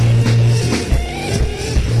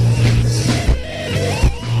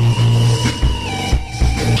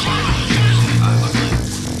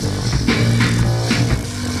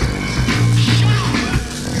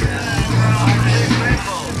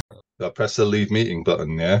press the leave meeting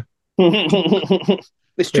button, yeah?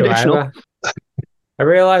 It's traditional. I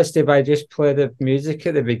realised if I just play the music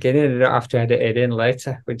at the beginning, I don't have to edit it in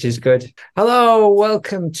later, which is good. Hello,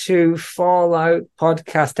 welcome to Fallout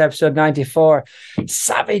Podcast episode 94.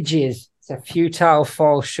 Savages. It's a futile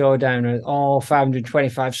fall showdown with all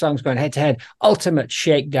 525 songs going head to head. Ultimate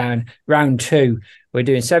shakedown, round 2. We're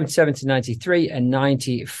doing 77 to 93 and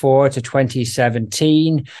 94 to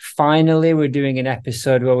 2017. Finally, we're doing an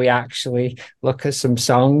episode where we actually look at some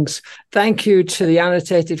songs. Thank you to the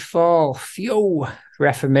annotated F.A.L.L.O.U.T.P.O.D.C.A.S.T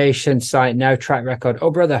Reformation site, Now Track Record, Oh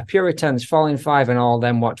Brother, Puritans, Falling Five, and All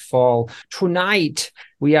Them What Fall. Tonight,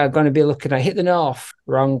 we are going to be looking at Hit the North,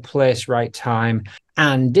 Wrong Place, Right Time,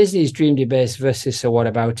 and Disney's Dream Debase versus So What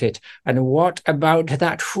About It? And what about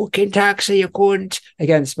that fucking taxi you couldn't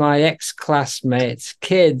against my ex-classmates'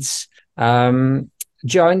 kids? Joined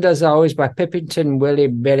as always by Pippington Willie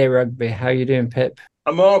Billy Rugby. How you doing, Pip?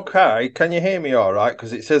 I'm okay. Can you hear me all right?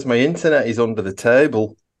 Because it says my internet is under the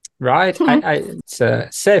table. Right. It's a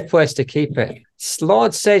safe place to keep it.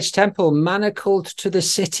 Lord Sage Temple manacled to the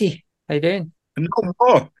city. How you doing? No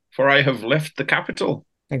more, for I have left the capital.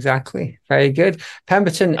 Exactly. Very good.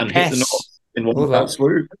 Pemberton and hit the north in one fell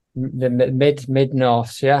swoop. The mid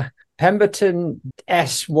north, yeah. Pemberton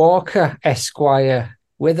S. Walker, Esquire,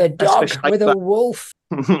 with a dog, with a wolf.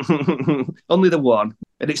 Only the one.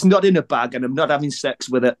 And it's not in a bag, and I'm not having sex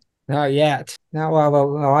with it. Not yet. Now while the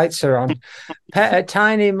lights are on.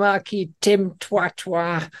 Tiny Marky, Tim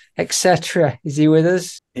Twatwa, etc. Is he with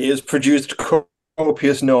us? He has produced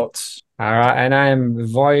copious notes. All right, and I am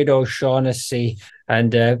Void O'Shaughnessy,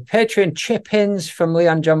 and Patreon chip-ins from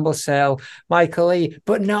Leon Jumble Sale, Michael E.,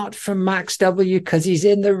 but not from Max W, because he's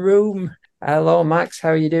in the room. Hello, Max. How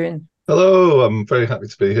are you doing? Hello. I'm very happy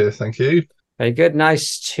to be here. Thank you. Very good.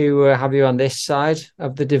 Nice to have you on this side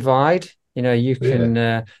of the divide. You know, you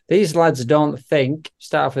can, these lads don't think,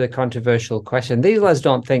 start off with a controversial question. These lads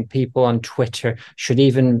don't think people on Twitter should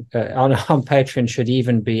even, on Patreon, should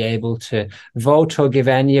even be able to vote or give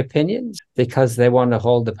any opinions because they want to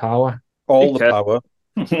hold the power. All the power.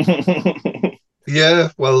 Yeah,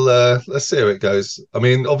 well, let's see how it goes. I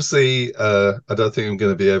mean, obviously, I don't think I'm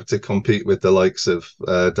going to be able to compete with the likes of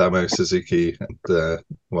Damo Suzuki and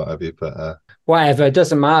what have you, but... Whatever, it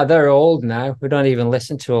doesn't matter. They're old now. We don't even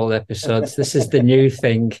listen to old episodes. This is the new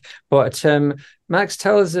thing. But Max,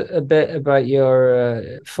 tell us a bit about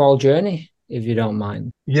your fall journey, if you don't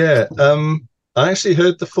mind. Yeah, I actually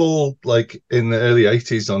heard the Fall like in the early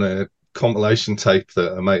 80s on a compilation tape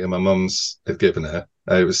that a mate of my mum's had given her.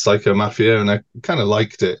 It was Psycho Mafia, and I kind of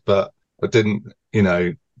liked it, but I didn't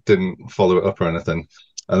follow it up or anything.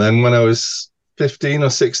 And then when I was 15 or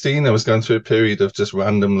 16, I was going through a period of just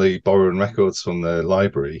randomly borrowing records from the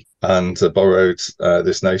library, and I borrowed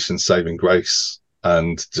This Nation's Saving Grace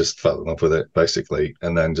and just fell in love with it, basically,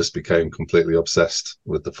 and then just became completely obsessed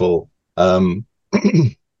with the Fall. And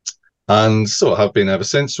sort of have been ever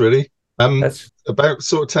since, really. About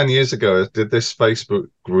sort of 10 years ago, I did this Facebook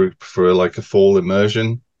group for like a Fall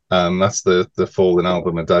immersion. That's the Fallen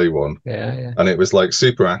Album a Day one. Yeah. And it was like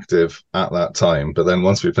super active at that time. But then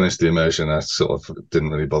once we finished the immersion, I sort of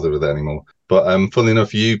didn't really bother with it anymore. But funnily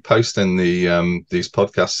enough, you posting these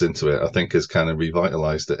podcasts into it, I think has kind of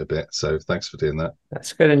revitalized it a bit. So thanks for doing that.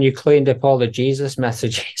 That's good. And you cleaned up all the Jesus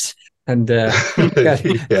messages. And Yeah.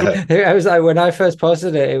 I was like, when I first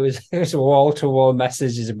posted it, it was wall-to-wall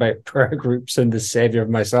messages about prayer groups and the Savior of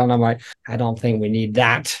my soul. And I'm like, I don't think we need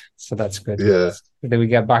that. So that's good. Yeah. Then we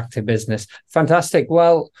get back to business. Fantastic.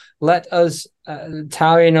 Well, let us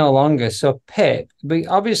tarry no longer. So, Pip, we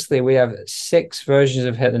have 6 versions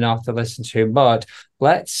of Hit the North to listen to, but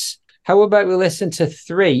how about we listen to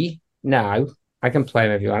 3 now? I can play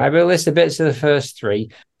them if you want. I will listen bits of the first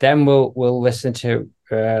 3, then we'll listen to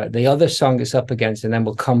the other song it's up against, and then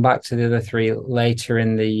we'll come back to the other 3 later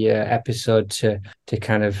in the episode to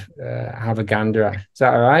kind of have a gander at. Is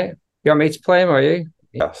that all right? You want me to play them, or are you?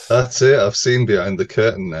 Yes. That's it. I've seen behind the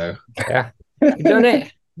curtain now. Yeah. You've done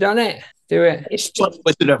it. Do it. It's just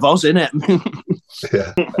Wizard of Oz, isn't it?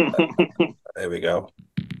 Yeah. There we go.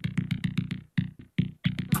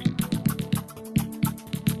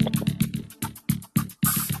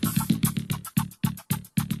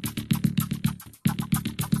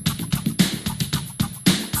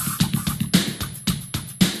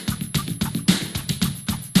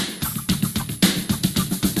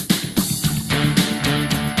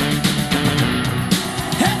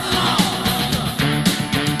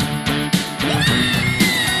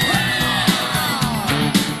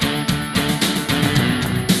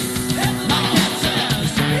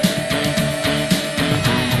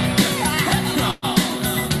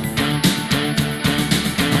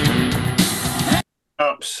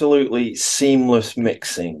 absolutely seamless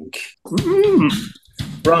mixing.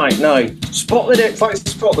 Right, now, spot the it's like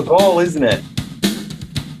spot the ball, isn't it?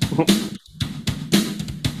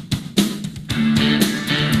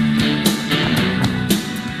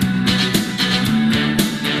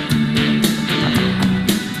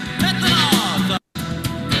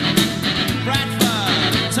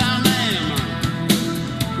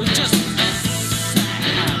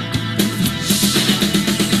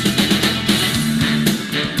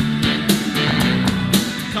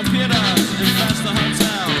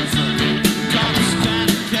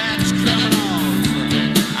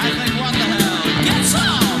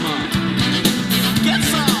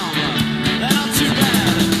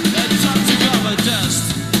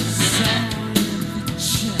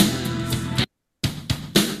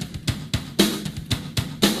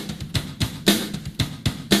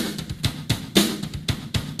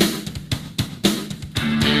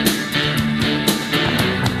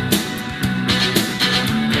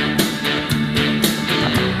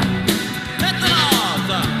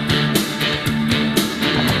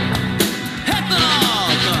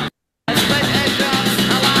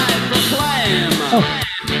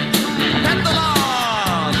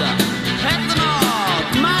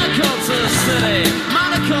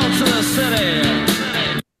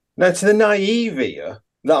 Now, to the naive ear,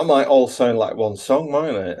 that might all sound like one song,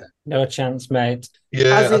 mightn't it? No chance, mate.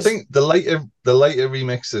 Yeah, I think the later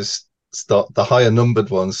remixes the higher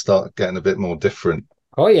numbered ones start getting a bit more different.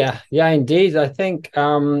 Oh yeah, indeed. I think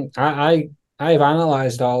I've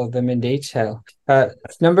analysed all of them in detail.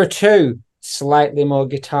 Number 2, slightly more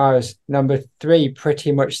guitars. Number 3,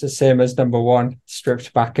 pretty much the same as number 1,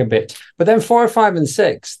 stripped back a bit. But then 4, 5, and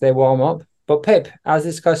 6, they warm up. But Pip, as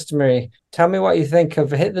is customary, tell me what you think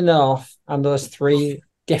of Hit the North and those 3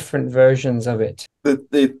 different versions of it.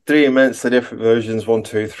 The 3 immensely different versions, 1,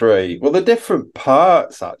 2, 3. Well, they're different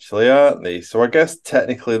parts, actually, aren't they? So I guess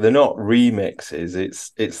technically they're not remixes.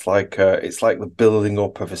 It's like the building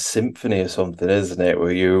up of a symphony or something, isn't it?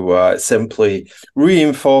 Where you simply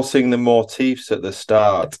reinforcing the motifs at the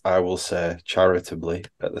start. I will say charitably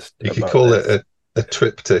at the start. You could call it a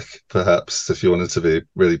triptych, perhaps, if you wanted to be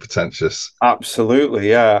really pretentious. Absolutely,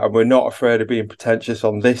 yeah. And we're not afraid of being pretentious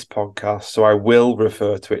on this podcast, so I will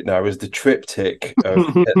refer to it now as the triptych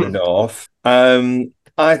of Hit the North.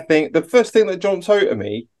 I think the first thing that jumps out at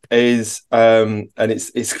me is, and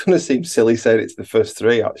it's going to seem silly saying it's the first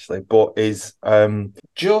 3, actually, but is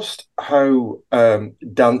just how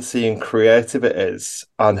dancey and creative it is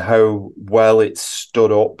and how well it's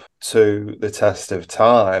stood up to the test of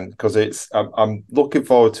time, because I'm looking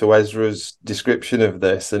forward to Ezra's description of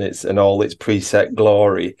this and all its preset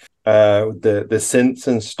glory, the synths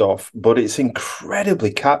and stuff, but it's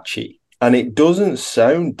incredibly catchy. And it doesn't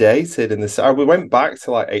sound dated we went back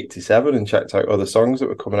to like 87 and checked out other songs that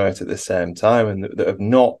were coming out at the same time and that have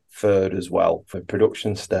not fared as well for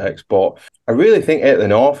production stakes. But I really think Hit the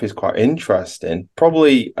North is quite interesting.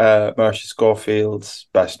 Probably Marcia Scofield's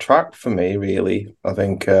best track for me, really, I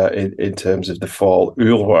think, in terms of the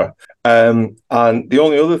F.A.L.L.O.U.T.P.O.D.C.A.S.T. And the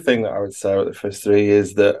only other thing that I would say about the first 3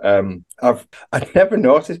 is that I'd never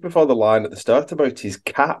noticed before the line at the start about his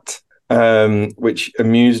cat. Which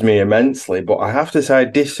amused me immensely, but I have to say I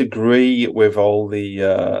disagree with all the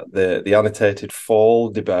annotated fall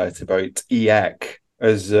debate about EEC.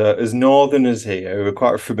 As Northerners here who are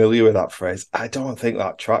quite familiar with that phrase, I don't think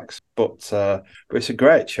that tracks, but it's a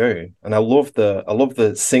great tune, and I love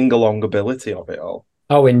the sing-along ability of it all.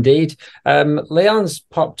 Oh, indeed. Leon's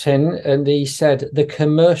popped in and he said the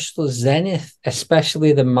commercial zenith,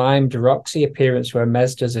 especially the mimed Roxy appearance where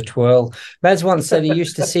Mez does a twirl. Mez once said he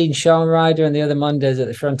used to see Sean Ryder and the other Mondays at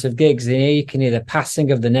the front of gigs, and here you can hear the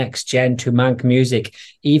passing of the next gen to Mank music,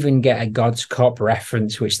 even get a God's Cop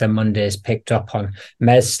reference, which the Mondays picked up on.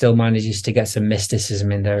 Mez still manages to get some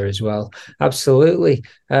mysticism in there as well. Absolutely.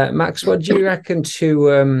 Max, what do you reckon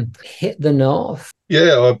to Hit the North?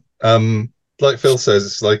 Yeah, like Phil says,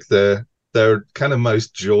 it's like their kind of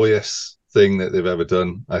most joyous thing that they've ever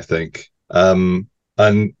done, I think. And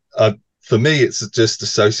for me, it's just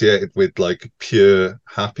associated with like pure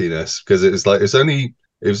happiness, because it was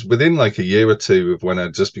within like a year or 2 of when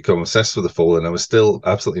I'd just become obsessed with the Fall, and I was still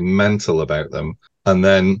absolutely mental about them. And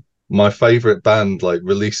then my favorite band like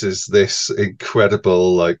releases this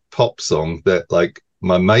incredible like pop song that like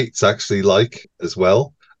my mates actually like as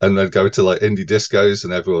well. And they'd go to like indie discos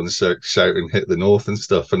and everyone's shouting Hit the North and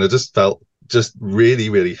stuff. And I just felt just really,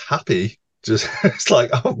 really happy. Just it's like,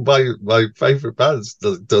 oh, my favorite band's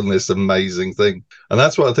done this amazing thing. And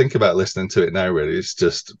that's what I think about listening to it now, really. It's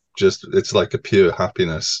just it's like a pure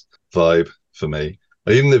happiness vibe for me.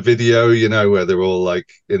 Even the video, where they're all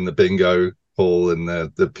like in the bingo hall, and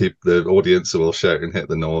the audience are all shouting "Hit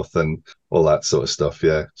the North" and all that sort of stuff.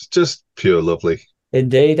 Yeah, it's just pure lovely.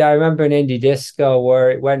 Indeed, I remember an indie disco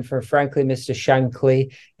where it went from Frankly Mr.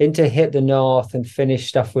 Shankly into Hit the North and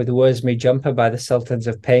finished off with Where's Me Jumper by the Sultans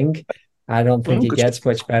of Ping. I don't think it gets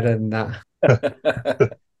much better than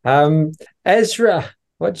that. Ezra,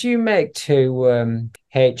 what do you make to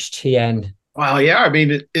HTN? Well, yeah, I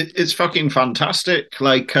mean, it's fucking fantastic.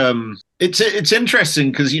 Like, it's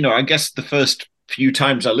interesting because, I guess the first few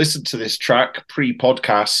times I listened to this track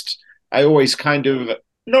pre-podcast, I always kind of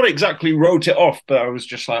not exactly wrote it off, but I was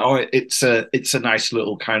just like, oh, it's a nice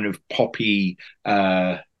little kind of poppy,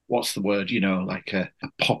 what's the word? Like a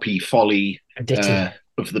poppy folly of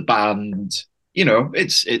the band.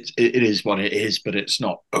 It is what it is, but it's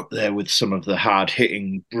not up there with some of the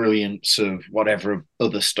hard-hitting brilliance of whatever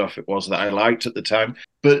other stuff it was that I liked at the time.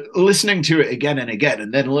 But listening to it again and again,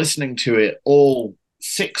 and then listening to it all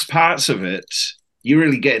 6 parts of it, you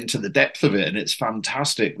really get into the depth of it, and it's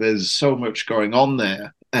fantastic. There's so much going on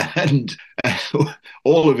there, and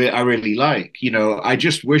all of it I really like. I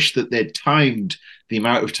just wish that they'd timed the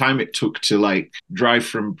amount of time it took to like drive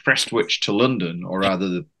from Prestwich to London, or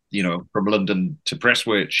rather from London to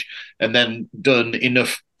Prestwich, and then done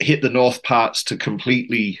enough Hit the North parts to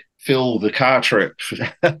completely fill the car trip.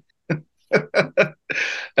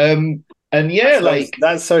 And yeah,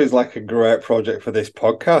 that sounds like a great project for this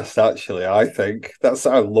podcast. Actually, I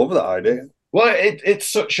love that idea. Well, it's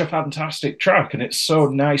such a fantastic track, and it's so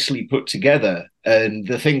nicely put together. And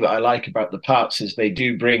the thing that I like about the parts is they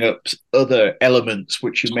do bring up other elements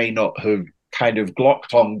which you may not have kind of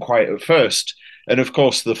glocked on quite at first. And of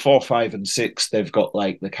course, the 4, 5, and 6, they've got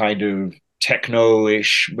like the kind of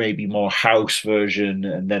techno-ish, maybe more house version,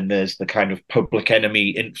 and then there's the kind of Public Enemy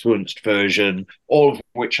influenced version, all of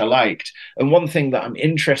which I liked. And one thing that I'm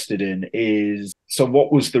interested in is, so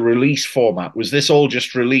what was the release format? Was this all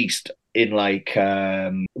just released in like,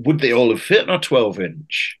 would they all have fit on a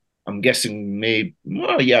 12-inch? I'm guessing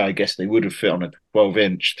I guess they would have fit on a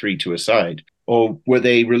 12-inch, 3 to a side. Or were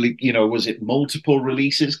they really, was it multiple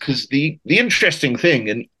releases? Because the interesting thing,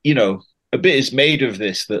 and, a bit is made of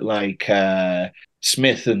this, that like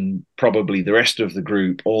Smith and probably the rest of the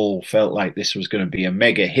group all felt like this was going to be a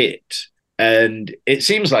mega hit. And it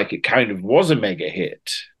seems like it kind of was a mega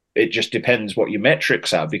hit. It just depends what your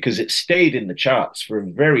metrics are, because it stayed in the charts for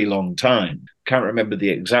a very long time. Can't remember the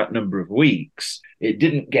exact number of weeks. It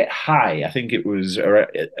didn't get high. I think it was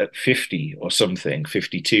at 50 or something,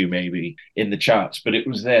 52 maybe, in the charts, but it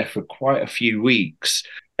was there for quite a few weeks.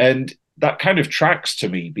 And that kind of tracks to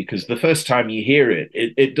me, because the first time you hear it,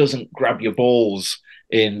 it doesn't grab your balls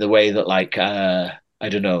in the way that, like, I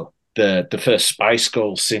don't know, the first Spice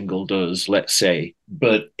Girls single does, let's say.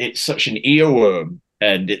 But it's such an earworm,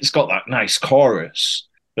 and it's got that nice chorus.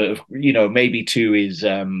 But, maybe to his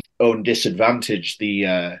own disadvantage,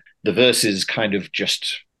 the verses kind of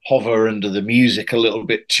just hover under the music a little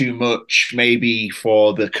bit too much, maybe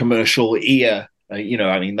for the commercial ear.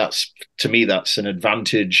 That's, to me, that's an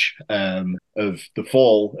advantage of the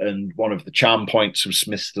Fall and one of the charm points of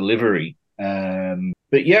Smith's delivery.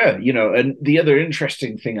 But yeah, and the other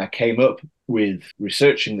interesting thing I came up with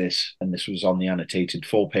researching this, and this was on the annotated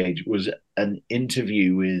Fall page, was an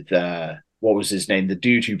interview with, what was his name? The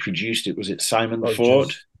dude who produced it. Was it Simon Rogers.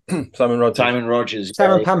 Ford? Simon Rogers. Simon Rogers.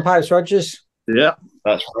 Simon Panpipes Rogers. Yeah,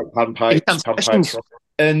 that's right. Panpipes.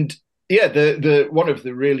 And yeah, the one of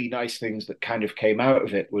the really nice things that kind of came out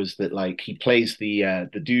of it was that, like, he plays the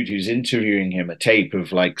dude who's interviewing him a tape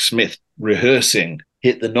of like Smith rehearsing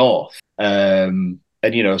Hit the North. And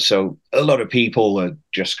so a lot of people are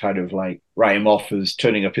just kind of like write him off as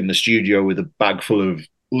turning up in the studio with a bag full of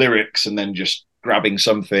lyrics and then just grabbing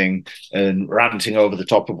something and ranting over the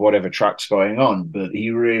top of whatever track's going on. But he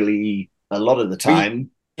really, a lot of the time,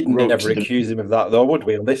 never accuse him of that, though, would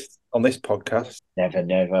we, on this podcast?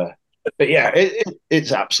 Never. But yeah,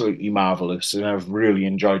 it's absolutely marvelous, and I've really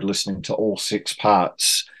enjoyed listening to all 6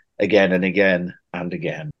 parts again and again and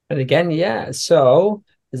again. And again, yeah. So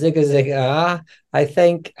Zigga Zigga, I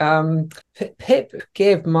think Pip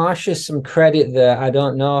gave Marsha some credit there. I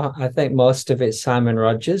don't know. I think most of it's Simon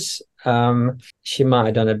Rogers. She might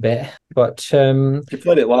have done a bit, but she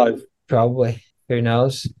played it live. Probably. Who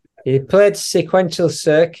knows? He played sequential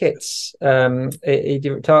circuits. He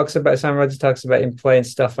talks about, Sam Rogers talks about him playing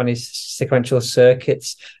stuff on his sequential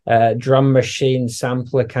circuits, drum machine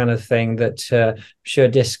sampler kind of thing that I'm sure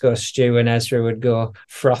Disco Stu and Ezra would go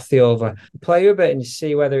frothy over. Play a bit and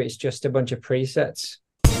see whether it's just a bunch of presets.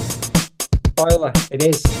 Spoiler, it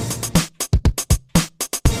is.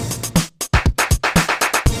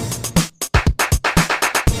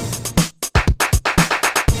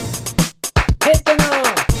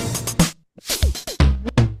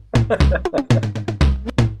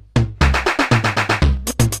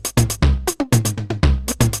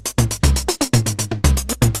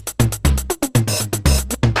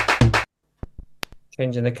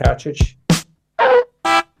 Changing the cartridge.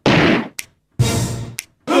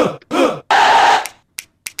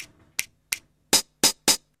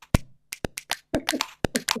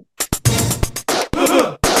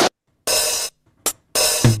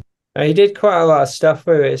 He did quite a lot of stuff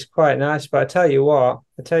with it. It's quite nice, but I tell you what,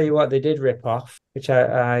 they did rip off, which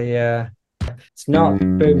it's not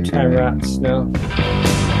Boomtown Rats, no.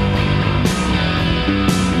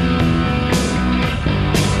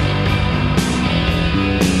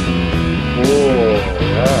 Oh,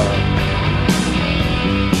 yeah.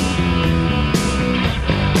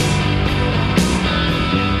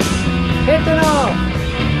 Hit the knob!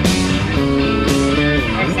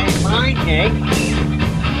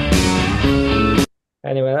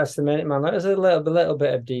 Anyway, that's the minute, man. That was a little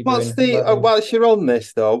bit of debuting. What's the whilst you're on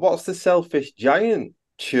this though? What's the Selfish Giant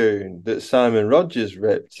tune that Simon Rogers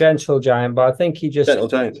ripped? Gentle Giant, but I think he just Gentle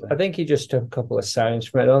Giant. I think he just took a couple of sounds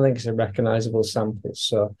from it. I don't think it's a recognizable sample,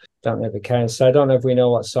 so don't know if it counts. So I don't know if we know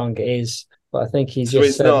what song it is, but I think he so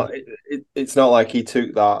just it's not like he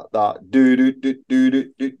took that do do do do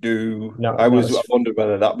do do do. No, I wondered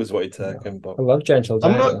whether that was what he'd taken. But I love Gentle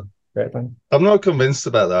Giant. I'm not convinced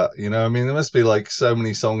about that. You know, I mean, there must be like so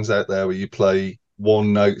many songs out there where you play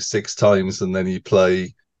one note 6 times and then you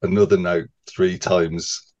play another note 3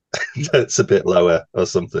 times. That's a bit lower or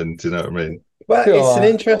something. Do you know what I mean? Well,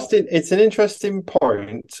 it's an interesting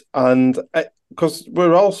point, and because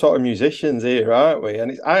we're all sort of musicians here, aren't we?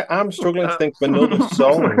 And I'm struggling to think of another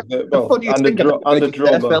song. And the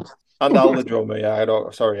drummer, and Al the drummer. Yeah, I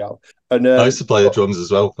don't. Sorry, Al. And I used to play the drums as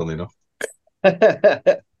well. Funny enough.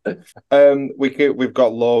 We've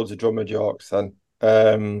got loads of drummer jokes then.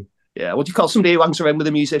 Yeah, what do you call somebody who hangs around with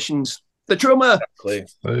the musicians? The drummer.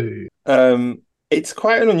 Exactly. Hey. It's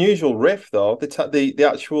quite an unusual riff though. The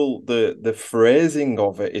actual phrasing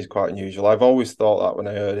of it is quite unusual. I've always thought that when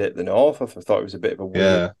I heard it the North, I thought it was a bit of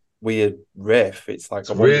a weird riff. It's like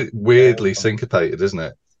weirdly syncopated, isn't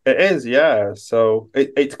it? It is, yeah. So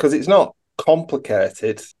it's because it's not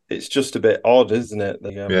complicated. It's just a bit odd, isn't it?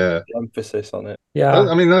 The emphasis on it. Yeah,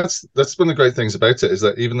 I mean that's one of the great things about it is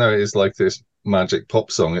that even though it is like this magic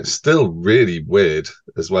pop song, it's still really weird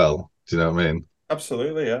as well. Do you know what I mean?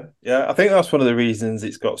 Absolutely, yeah. I think that's one of the reasons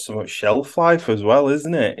it's got so much shelf life as well,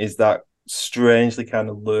 isn't it? Is that strangely kind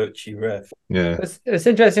of lurchy riff. Yeah, it's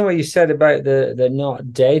interesting what you said about the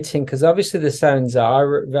not dating, because obviously the sounds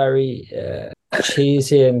are very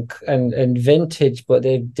cheesy and vintage, but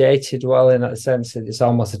they've dated well in that sense that it's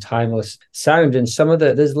almost a timeless sound. And some of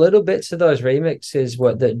there's little bits of those remixes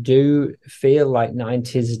that do feel like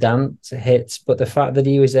 90s dance hits, but the fact that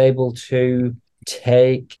he was able to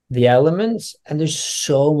take the elements, and there's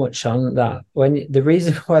so much on that. When the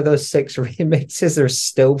reason why those 6 remixes are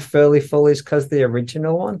still fairly full is because the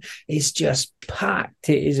original one is just packed.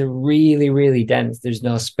 It is really, really dense. There's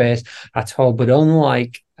no space at all. But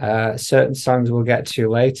unlike certain songs we'll get to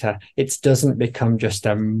later, it doesn't become just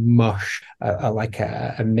a mush, like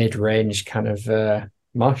a mid-range kind of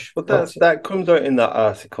mush. But that comes out in that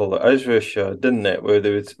article that Ezra showed, didn't it? Where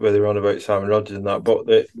they were on about Simon Rogers and that, but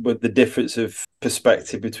with the difference of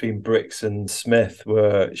perspective between Briggs and Smith,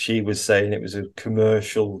 where she was saying it was a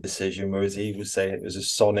commercial decision, whereas he was saying it was a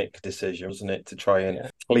sonic decision, wasn't it, to try and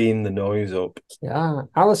clean the noise up. Yeah,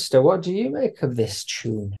 Alistair, what do you make of this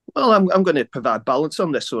tune? Well, I'm going to provide balance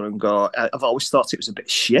on this one and go. I've always thought it was a bit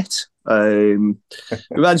shit.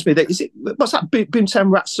 Reminds me that what's that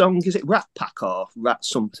Boomtown Rat song? Is it Rat Pack or Rat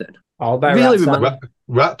something? All about really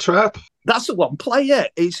Rat Trap. That's the one. Play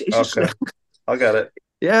it. It's okay. Just, I get it.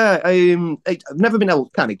 Yeah, I've never been able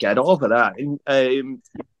to kind of get over that. And,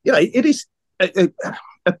 it is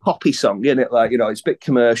a poppy song, isn't it? Like, it's a bit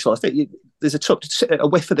commercial. I think there's a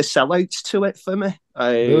whiff of the sellouts to it for me.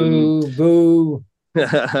 Boo.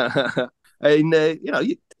 And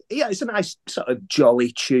it's a nice sort of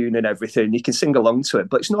jolly tune and everything. You can sing along to it,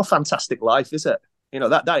 but it's no Fantastic Life, is it?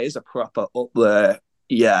 That is a proper up there.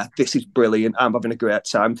 Yeah, this is brilliant. I'm having a great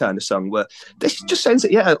time kind of song. Where this just sounds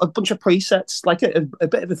like a bunch of presets, like a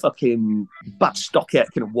bit of a fucking bad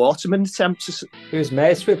stockhead kind of Waterman attempt. He was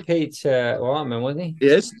mates with Pete Waterman, wasn't he? He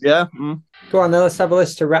is, yeah. Mm. Go on, then let's have a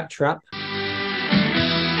list to Rat Trap.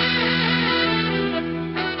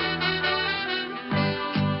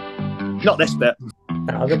 Not this bit.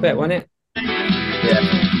 That other bit, wasn't it?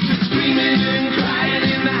 Yeah.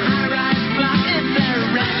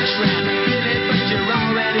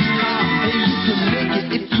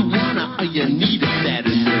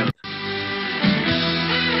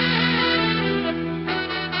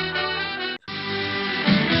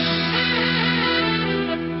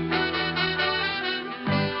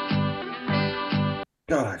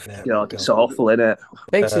 God, it's awful, isn't it?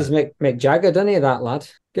 Thinks he's Mick Jagger, doesn't he, that lad?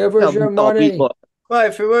 Give us your No, money. Well,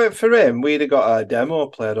 if it weren't for him, we'd have got our demo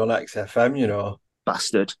played on XFM, you know.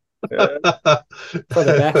 Bastard. Yeah, For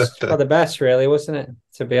the best, really, wasn't it?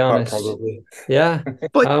 To be quite honest. probably. Yeah.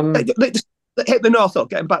 But Hit the North, though,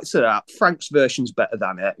 getting back to that, Frank's version's better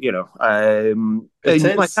than it, you know. It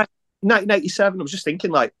in, like, is. 1987, I was just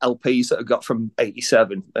thinking, like, LPs that I got from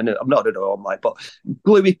 87, and I'm not at all, like, but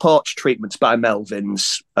Bluey Porch Treatments by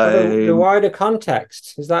Melvins. The wider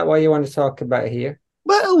context, is that what you want to talk about here?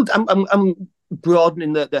 Well, I'm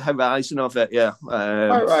broadening the horizon of it, yeah.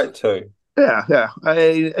 Quite right, too. Yeah.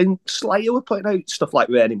 And Slayer were putting out stuff like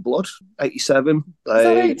Rain in Blood, 87. Is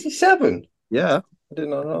that 87? Yeah. I did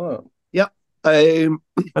not know that. Yeah. And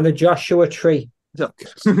the Joshua Tree.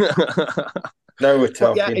 Now we're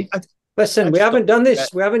talking. Yeah, Listen, we haven't done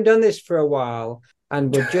this. We haven't done this for a while,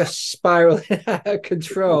 and we're just spiraling out of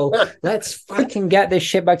control. Let's fucking get this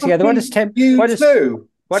shit back together. What does Tim? What does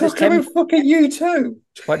Tim? Fucking U2.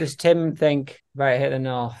 What does Tim think about Hit the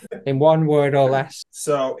North in one word or less?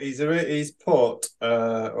 So he's put.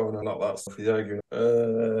 Oh no, not that stuff. He's arguing.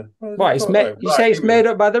 What? It's made. You say it's made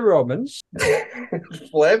up by the Romans?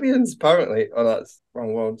 Flavians, apparently. Oh, that's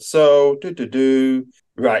wrong one. So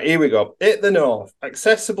Right, here we go. Hit the North.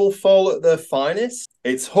 Accessible Fall at their finest.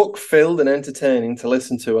 It's hook-filled and entertaining to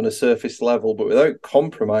listen to on a surface level, but without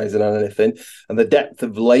compromising on anything. And the depth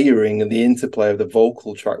of layering and the interplay of the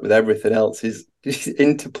vocal track with everything else is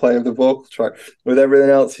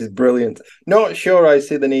brilliant. Not sure I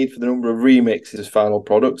see the need for the number of remixes as final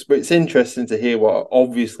products, but it's interesting to hear what are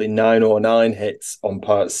obviously 909 hits on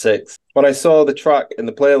part 6. When I saw the track in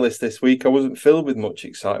the playlist this week, I wasn't filled with much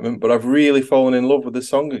excitement, but I've really fallen in love with the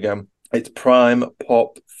song again. It's prime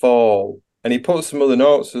pop fall. And he put some other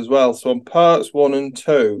notes as well. So on parts 1 and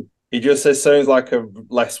 2, he just says sounds like a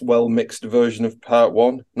less well-mixed version of part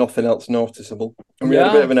 1. Nothing else noticeable. And we had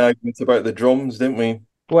a bit of an argument about the drums, didn't we?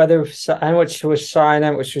 Whether how much was signed,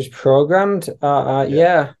 how much was programmed.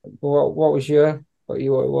 Yeah. What was your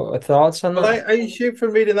what thoughts on that? Well, I assume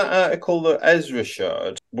from reading that article that Ezra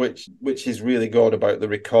showed, which is really good about the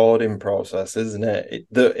recording process, isn't it?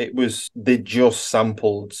 They just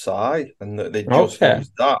sampled Psy and that they just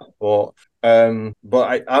used that. But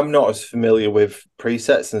I'm not as familiar with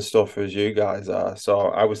presets and stuff as you guys are,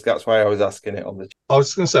 so that's why I was asking it on the. I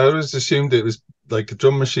was going to say I always assumed it was like a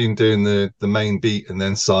drum machine doing the main beat and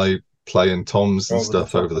then Psy playing toms and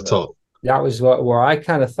stuff over the top. That was what I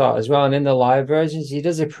kind of thought as well. And in the live versions, he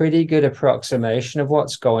does a pretty good approximation of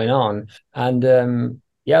what's going on. And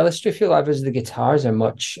let's do a few live versions. The guitars are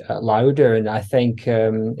much louder, and I think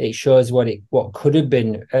it shows what could have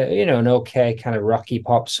been, an okay kind of rocky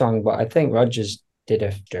pop song. But I think Rogers did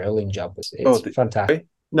a sterling job. It's fantastic.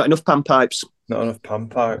 Not enough pan pipes. Not enough pan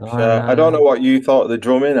pipes. I don't know what you thought of the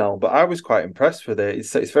drumming, Al, but I was quite impressed with it.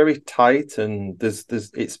 It's very tight, and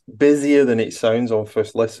it's busier than it sounds on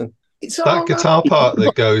first listen. That guitar part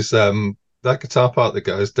that goes that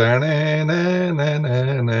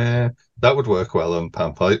that would work well on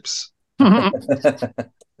pan pipes. Don't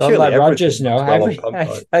let Rogers know.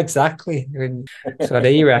 Exactly. That's what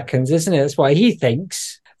he reckons, isn't it? That's what he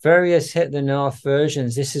thinks. Various Hit the North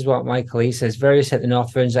versions. This is what Michael E says. Various Hit the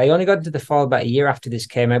North versions. I only got into the Fall about a year after this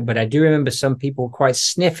came out, but I do remember some people were quite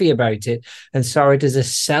sniffy about it and saw it as a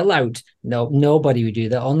sellout. No, nobody would do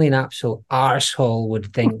that. Only an absolute arsehole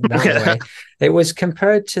would think that way. It was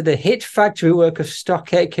compared to the hit factory work of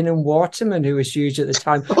Stock Aitken and Waterman, who was used at the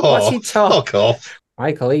time. What's he talking?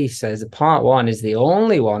 Michael E says the part 1 is the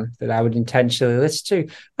only one that I would intentionally listen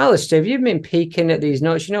to. Alistair, have you been peeking at these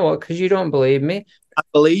notes? You know what? Because you don't believe me. I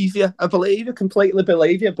believe you. Completely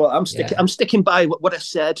believe you. But I'm sticking by what I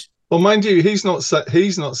said. Well, mind you, he's not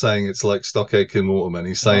saying it's like Stock Aitken Waterman.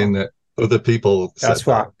 He's saying that other people. That's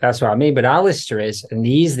what I mean. But Alistair is, and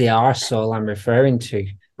he's the arsehole I'm referring to.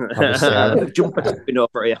 Jumping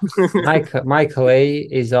over here. Michael E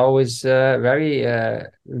is always very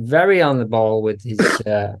on the ball with his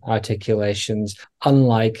articulations,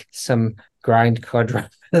 unlike some grindcore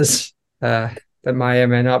drummers that may or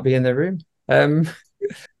may not be in the room.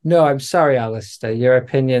 No, I'm sorry, Alistair. Your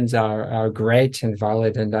opinions are great and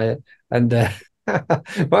valid, and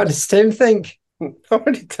what does Tim think? I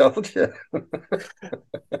already told you.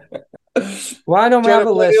 Why don't we have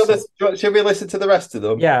a listen? Should we listen to the rest of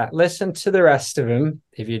them? Yeah, listen to the rest of them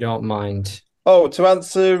if you don't mind. Oh, to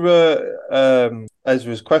answer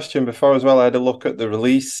Ezra's question before as well, I had a look at the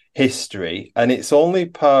release history, and it's only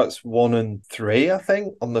parts 1 and 3, I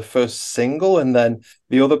think, on the first single, and then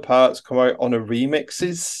the other parts come out on a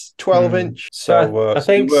remixes 12-inch. So I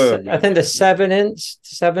think the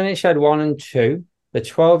 7-inch had 1 and 2, the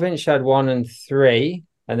 12-inch had 1 and 3.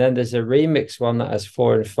 And then there's a remix one that has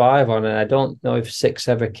 4 and 5 on, and I don't know if 6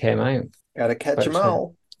 ever came out. Gotta catch them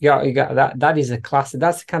all. Yeah, you got that. That is a classic.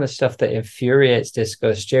 That's the kind of stuff that infuriates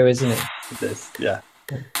Disco Stew, isn't it? This, yeah.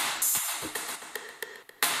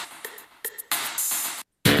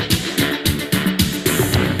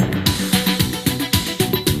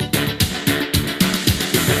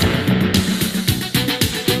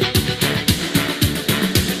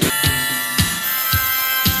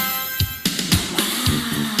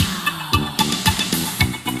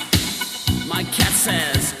 My cat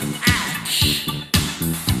says, "Ash."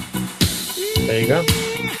 There you go.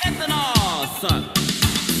 At the north.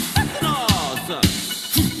 At the north.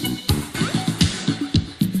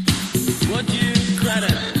 Would you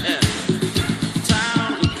credit if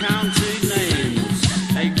town and county names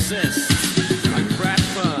exist like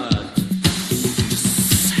Bradford?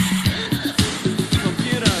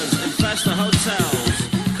 Computers infest the hotels.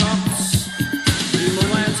 Cops do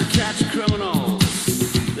nowhere to catch criminals.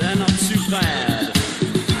 They're not too bad.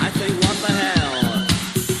 I think, what the hell?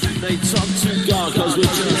 They talk to God because we're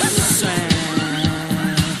just savages.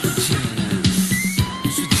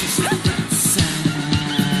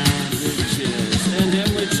 Savages. And then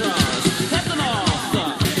we trust. Hit the north.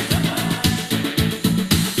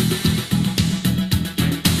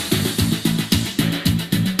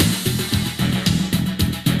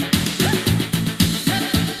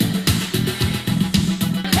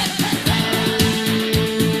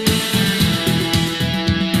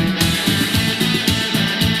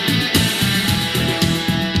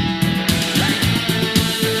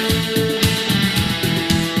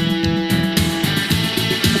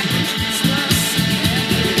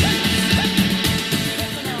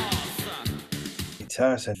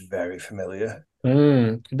 Guitar sounds very familiar.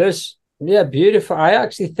 There's beautiful. I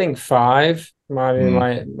actually think 5 might be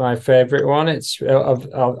my favorite one. It's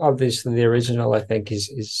obviously the original. I think is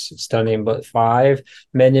stunning, but 5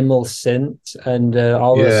 minimal synth and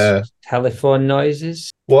all those telephone noises.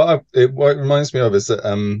 What it reminds me of is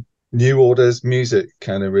that New Order's music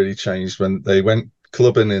kind of really changed when they went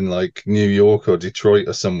clubbing in like New York or Detroit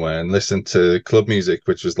or somewhere and listened to club music,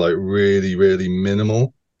 which was like really, really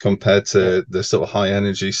minimal compared to the sort of high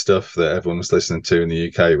energy stuff that everyone was listening to in the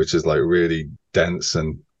UK, which is like really dense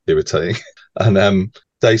and irritating. And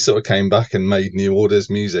they sort of came back and made New Order's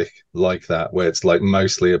music like that, where it's like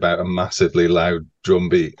mostly about a massively loud drum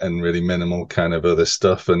beat and really minimal kind of other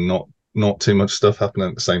stuff and not too much stuff happening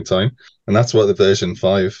at the same time. And that's what the version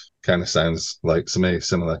 5 kind of sounds like to me,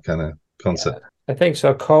 similar kind of concept. I think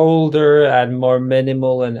so, colder and more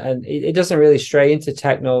minimal, and it doesn't really stray into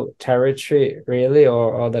techno territory really,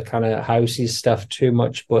 or the kind of housey stuff too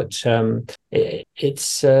much. But it's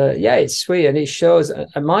sweet and it shows.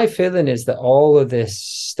 And my feeling is that all of this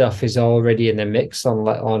stuff is already in the mix on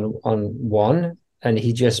one, and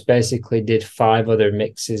he just basically did 5 other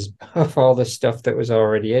mixes of all the stuff that was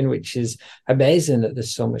already in, which is amazing that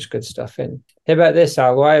there's so much good stuff in. How about this,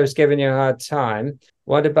 Al? Why I was giving you a hard time.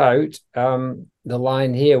 What about the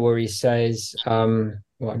line here where he says,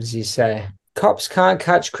 what does he say? Cops can't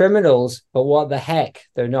catch criminals, but what the heck?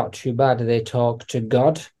 They're not too bad. They talk to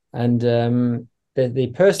God. And the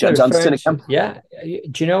person James Anderson again. Yeah.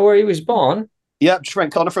 Do you know where he was born? Yeah, just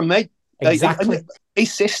around the corner from me. Exactly.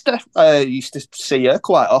 His sister used to see her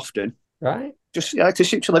quite often. Right. Just because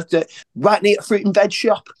she lived right near a fruit and veg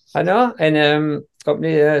shop. I know. And up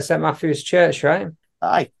near St. Matthew's Church, right?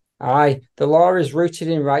 Aye, the law is rooted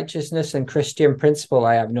in righteousness and Christian principle.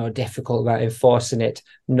 I have no difficulty about enforcing it,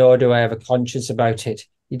 nor do I have a conscience about it.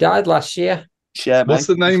 He died last year. Yeah, what's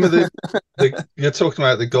the name of the you're talking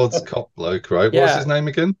about the God's cop bloke, right? Yeah. What's his name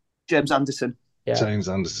again? James Anderson. Yeah. James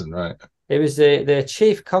Anderson, right. He was the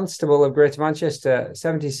chief constable of Greater Manchester,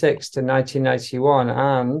 76 to 1991,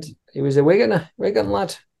 and he was a Wigan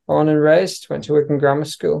lad, born and raised, went to Wigan Grammar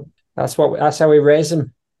School. That's how we raise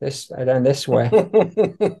him. This way.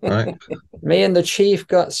 Right. Me and the chief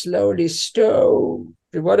got slowly stoned.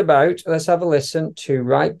 What about, let's have a listen to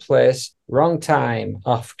Right Place, Wrong Time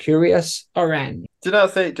off Curious Orange. Did I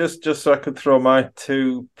think just so I could throw my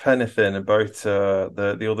 2 penny in about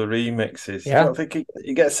the other remixes? Yeah. I think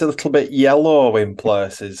it gets a little bit yellow in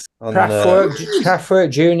places. Kraftwerk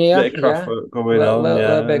Junior. Bit of Kraftwerk going on.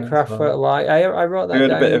 Little bit Kraftwerk like. I wrote that down.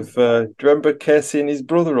 A bit of. Do you remember Casey and his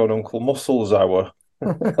brother on Uncle Muscles Hour?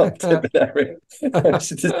 Tim and Eric.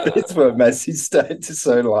 It's where message started to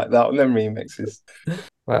sound like that on them remixes.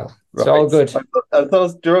 Well, it's all good. Do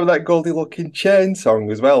you remember that Goldie Looking Chain song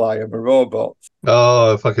as well? I Am a Robot.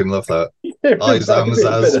 Oh, I fucking love that. I am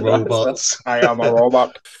as robots. I am a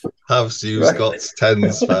robot. Have you got 10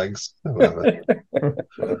 fags?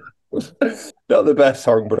 Not the best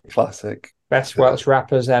song, but a classic. Best Welsh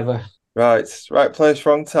rappers ever. Right place,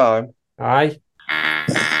 wrong time. Aye.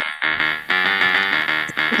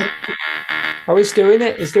 Oh, he's doing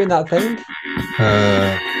it. He's doing that thing.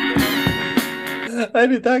 How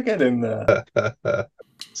did that get in there?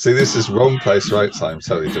 See, this is wrong place, right time.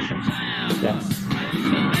 Totally different. Yes.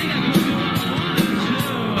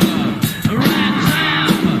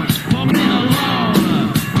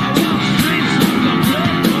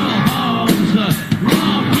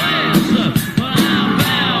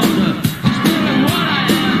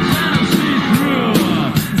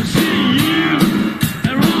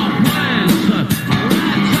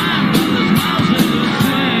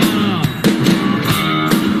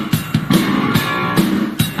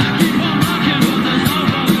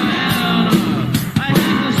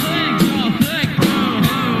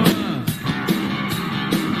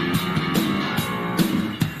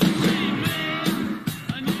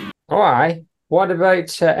 All right. What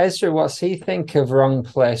about Ezra? What's he think of Wrong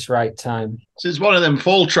Place, Right Time? So it's one of them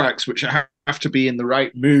fall tracks which I have to be in the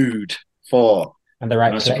right mood for. And the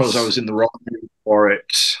right And I place. suppose I was in the wrong mood for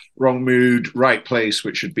it. Wrong mood, right place,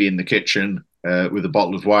 which should be in the kitchen with a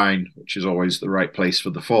bottle of wine, which is always the right place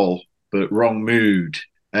for the fall. But wrong mood.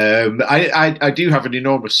 I do have an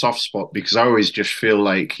enormous soft spot because I always just feel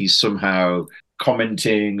like he's somehow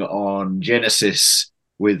commenting on Genesis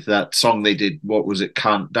with that song they did. What was it?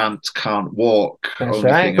 Can't Dance, Can't Walk. That's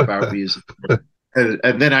Only right. thing about me is...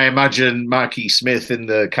 And then I imagine Marky Smith in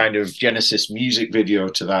the kind of Genesis music video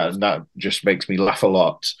to that, and that just makes me laugh a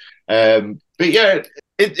lot. But yeah,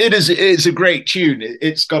 it's a great tune.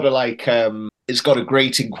 It's got it's got a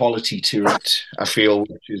grating quality to it, I feel,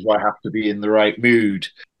 which is why I have to be in the right mood.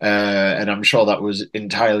 And I'm sure that was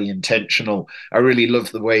entirely intentional. I really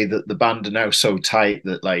love the way that the band are now so tight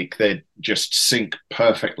that like they just sync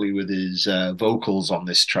perfectly with his vocals on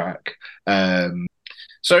this track.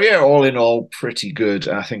 So yeah, all in all, pretty good.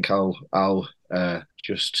 I think I'll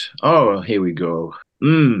just here we go.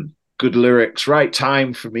 Good lyrics. Right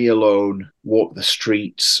time for me alone. Walk the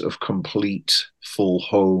streets of complete full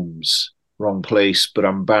homes. Wrong place, but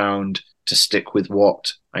I'm bound to stick with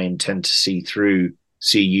what I intend to see through.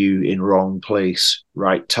 See you in wrong place,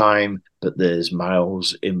 right time, but there's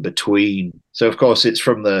miles in between. So of course it's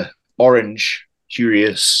from the Orange,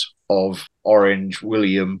 Curious of Orange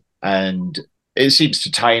William, and it seems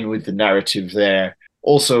to tie in with the narrative there.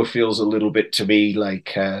 Also feels a little bit to me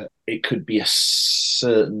like it could be a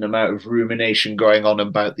certain amount of rumination going on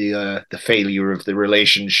about the failure of the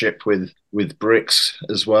relationship with Bricks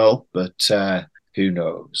as well. But who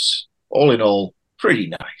knows? All in all, pretty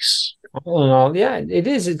nice. All in all, yeah, it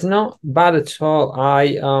is. It's not bad at all.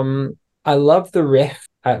 I love the riff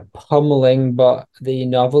at pummeling, but the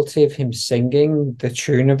novelty of him singing the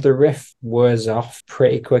tune of the riff wears off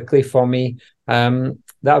pretty quickly for me.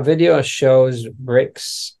 That video shows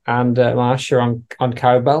Bricks and Marsha on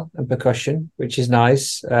cowbell and percussion, which is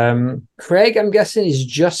nice. Craig, I'm guessing, is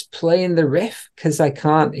just playing the riff because I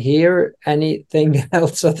can't hear anything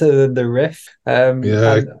else other than the riff.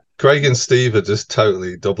 Craig and Steve are just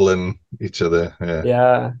totally doubling each other.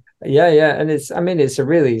 Yeah. And it's a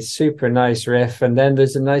really super nice riff. And then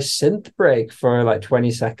there's a nice synth break for like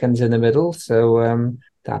 20 seconds in the middle. So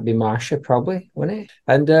that'd be Marsha probably, wouldn't it?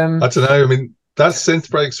 And I don't know. I mean, that synth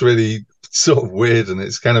break's really sort of weird, and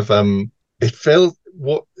it's kind of it feels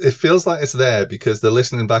like it's there because they're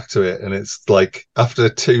listening back to it, and it's like after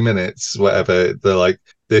 2 minutes, whatever, they're like,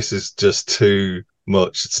 this is just too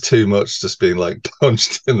much. It's too much just being like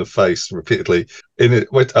punched in the face repeatedly.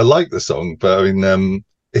 I like the song, but I mean,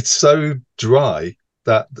 it's so dry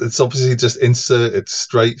that it's obviously just inserted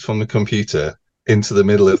straight from the computer into the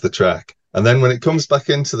middle of the track. And then when it comes back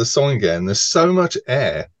into the song again, there's so much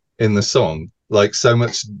air in the song, like so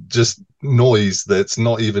much just noise that's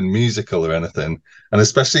not even musical or anything. And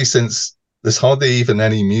especially since there's hardly even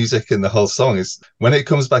any music in the whole song, is when it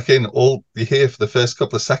comes back in, all you hear for the first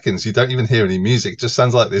couple of seconds, you don't even hear any music. It just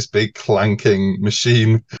sounds like this big clanking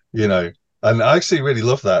machine, And I actually really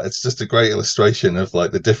love that. It's just a great illustration of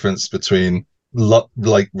like the difference between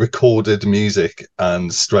like recorded music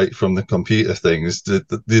and straight from the computer things.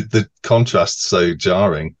 The contrast's so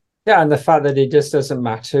jarring. Yeah, and the fact that it just doesn't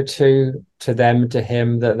matter to them, to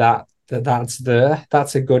him, that's there.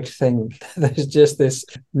 That's a good thing. There's just this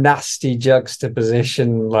nasty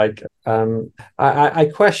juxtaposition. Like,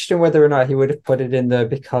 I question whether or not he would have put it in there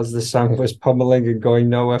because the song was pummeling and going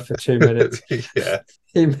nowhere for 2 minutes. Yeah.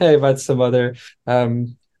 He may have had some other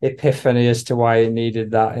epiphany as to why he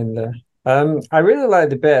needed that in there. I really like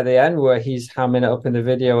the bit at the end where he's hamming it up in the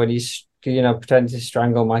video and he's pretending to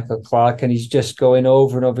strangle Michael Clarke, and he's just going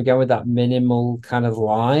over and over again with that minimal kind of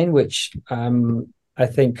line, which I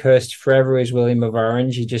think Cursed Forever is William of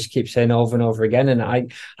Orange. He just keeps saying over and over again. And I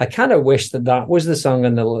kind of wish that was the song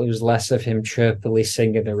and there was less of him chirpily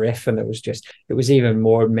singing the riff, and it was even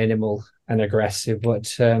more minimal and aggressive.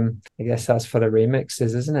 But I guess that's for the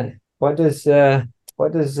remixes, isn't it? What does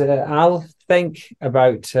Al think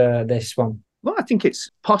about this one? Well, I think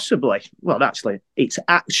it's it's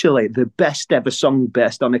actually the best ever song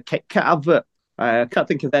based on a Kit Kat advert. I can't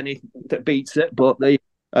think of any that beats it, but they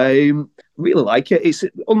really like it. It's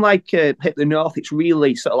unlike Hit the North. It's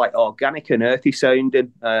really sort of like organic and earthy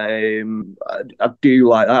sounding. I do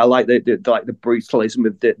like that. I like the brutalism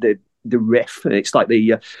of the riff. It's like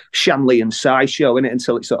the Shanley and Psy show in it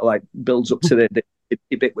until it sort of like builds up to the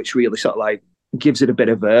bit which really sort of like gives it a bit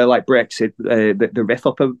of breaks it the riff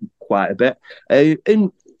up quite a bit.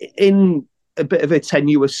 In a bit of a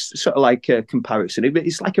tenuous sort of like comparison,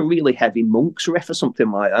 it's like a really heavy Monks riff or something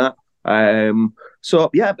like that. So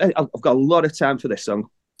yeah, I've got a lot of time for this song.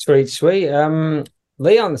 Sweet.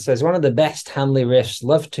 Leon says one of the best Hanley riffs.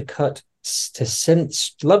 Love the cut to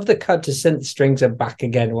synth strings are back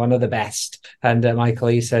again. One of the best. And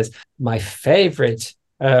Michael E says my favorite.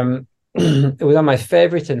 It was on my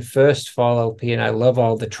favorite and first Fall LP, and I love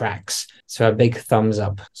all the tracks. So a big thumbs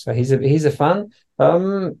up. So he's a fan.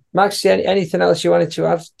 Max, anything else you wanted to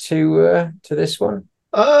add to this one?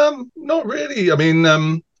 Not really. I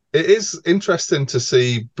mean, it is interesting to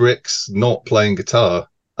see Brix not playing guitar,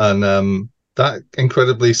 and that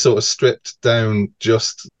incredibly sort of stripped down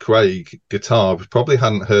just Craig guitar we probably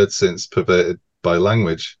hadn't heard since Perverted by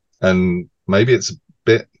Language, and maybe it's a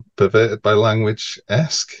bit Perverted by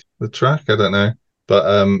Language-esque, the track. I don't know, but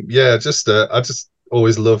I just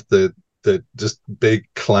always loved the just big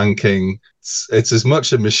clanking. It's as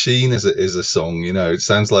much a machine as it is a song. It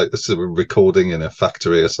sounds like this is a recording in a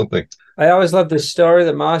factory or something. I always love the story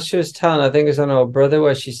that Marcia was telling. I think it was on Our Brother,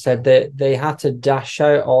 where she said that they had to dash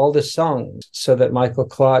out all the songs so that Michael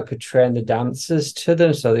Clarke could train the dancers to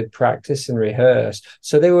them, so they practice and rehearse.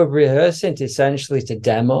 So they were rehearsing essentially to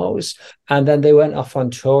demos, and then they went off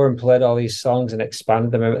on tour and played all these songs and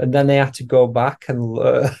expanded them, and then they had to go back and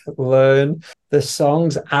learn the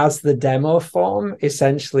songs as the demo form,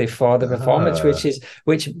 essentially, for the performance,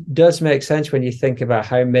 which does make sense when you think about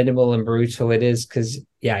how minimal and brutal it is, because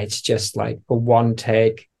it's just like a one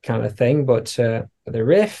take kind of thing. But the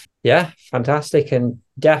riff, fantastic, and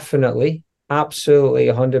definitely, absolutely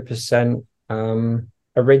 100%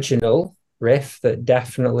 original riff that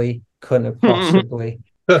definitely couldn't have possibly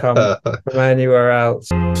come from anywhere else.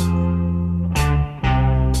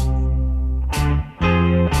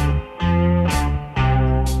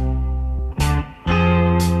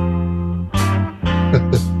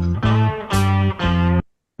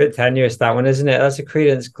 Bit tenuous, that one, isn't it? That's a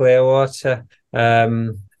Creedence Clearwater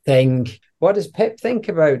thing. What does Pip think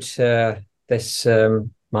about this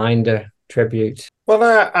Minder tribute?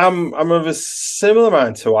 Well, I'm of a similar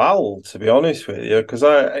mind to Al, to be honest with you, because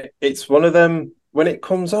it's one of them. When it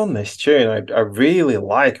comes on, this tune, I really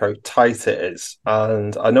like how tight it is,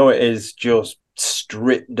 and I know it is just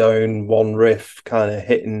stripped down one riff, kind of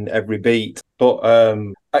hitting every beat, but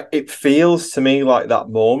it feels to me like that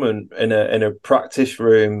moment in a practice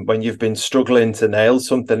room when you've been struggling to nail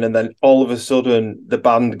something, and then all of a sudden the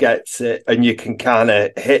band gets it and you can kind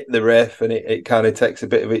of hit the riff, and it kind of takes a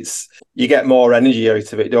bit of you get more energy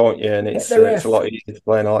out of it, don't you? And it's a lot easier to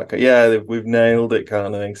play. And we've nailed it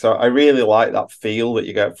kind of thing. So I really like that feel that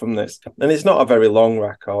you get from this. And it's not a very long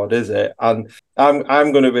record, is it? And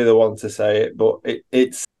I'm going to be the one to say it, but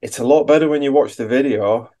it's a lot better when you watch the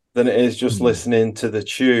video than it is just listening to the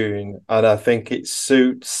tune. And I think it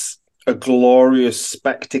suits a glorious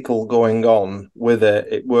spectacle going on with it.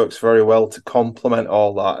 It works very well to complement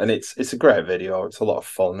all that. And it's a great video. It's a lot of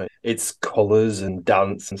fun. It's colours and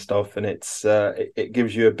dance and stuff. And it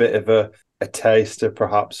gives you a bit of a taste of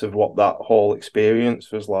perhaps of what that whole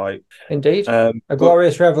experience was like. Indeed. A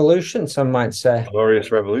glorious revolution, some might say.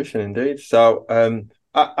 Glorious revolution, indeed. So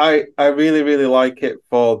I really, really like it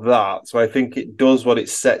for that. So I think it does what it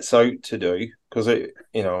sets out to do, because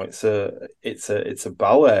it's a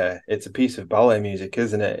ballet. It's a piece of ballet music,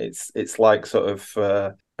 isn't it? It's like sort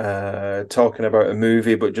of talking about a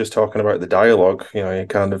movie, but just talking about the dialogue. You're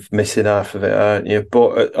kind of missing half of it, aren't you?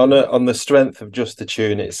 But on the strength of just the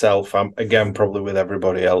tune itself, I'm again probably with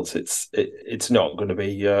everybody else. It's not going to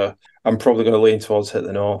be. I'm probably going to lean towards Hit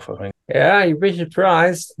the North, I think. Yeah, you'd be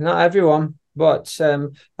surprised. Not everyone. But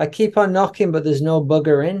I keep on knocking, but there's no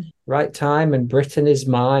bugger in. Right time, and Britain is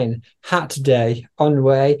mine. Hat day on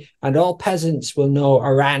way, and all peasants will know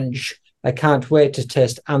Orange. I can't wait to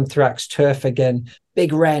taste Anthrax turf again.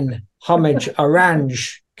 Big Ren, homage,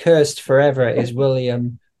 Orange, cursed forever is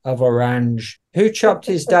William of Orange. Who chopped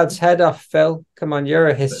his dad's head off, Phil? Come on, you're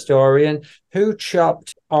a historian. Who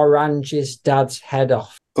chopped Orange's dad's head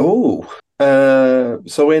off? Oh,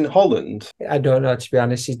 so in Holland, I don't know, to be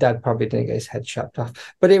honest. His dad probably didn't get his head chopped off.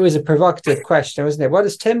 But it was a provocative question, wasn't it? What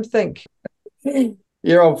does Tim think?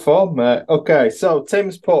 you're on form, mate. Okay, so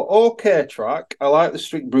Tim's put okay track. I like the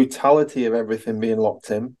strict brutality of everything being locked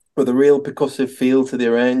in, with a real percussive feel to the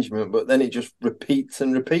arrangement, but then it just repeats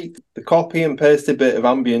and repeats. The copy and pasted bit of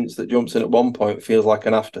ambience that jumps in at one point feels like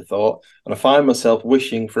an afterthought, and I find myself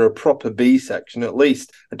wishing for a proper B section at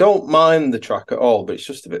least. I don't mind the track at all, but it's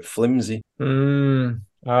just a bit flimsy.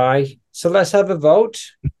 Aye. So let's have a vote.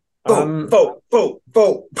 Vote.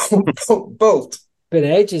 Been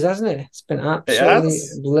ages, hasn't it? It's been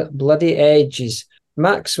absolutely bloody ages.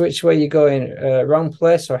 Max, which way are you going? Wrong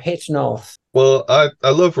place or hit north? Well, I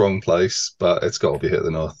love Wrong Place, but it's got to be Hit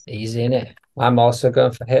the North. Easy, innit? I'm also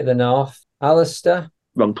going for Hit the North. Alistair?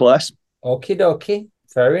 Wrong place. Okie dokie.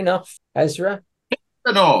 Fair enough. Ezra?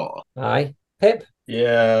 The North. Aye. Pip?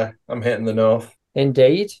 Yeah, I'm hitting the north.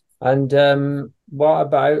 Indeed. And what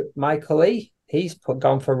about Michael E? He's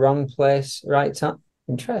gone for Wrong Place, Right Time.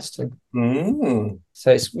 Interesting.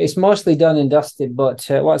 So it's mostly done and dusted, but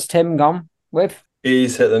what's Tim gone with?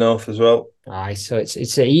 He's hit the north as well. Aye, so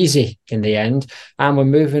it's easy in the end. And we're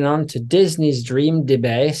moving on to Disney's Dream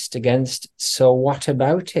Debased against So What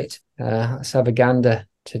About It? Let's have a gander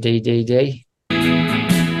to DDD.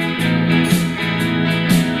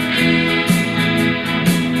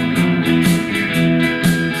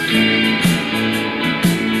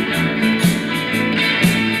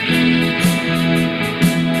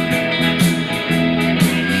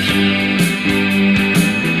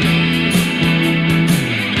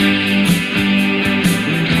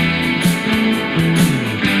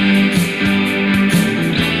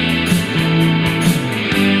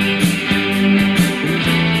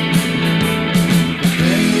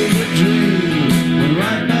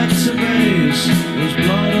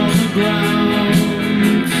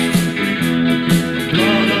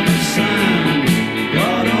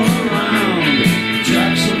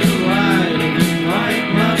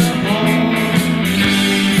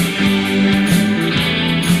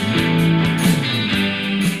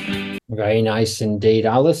 Very nice indeed.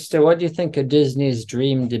 Alistair, what do you think of Disney's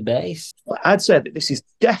Dream Debased? Well, I'd say that this is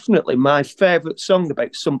definitely my favourite song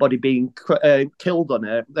about somebody being killed on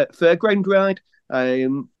a fairground ride.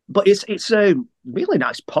 But it's a really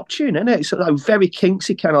nice pop tune, isn't it? It's a very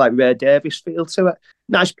Kinksy, kind of like Ray Davies feel to it.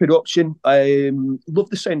 Nice production. Love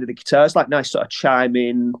the sound of the guitars, like nice sort of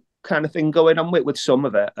chiming kind of thing going on with some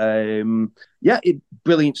of it.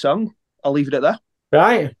 Brilliant song. I'll leave it at that.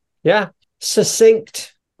 Right. Yeah.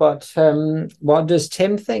 Succinct. But what does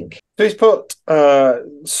Tim think? So he's put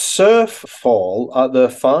surf fall at their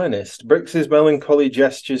finest. Brix's melancholy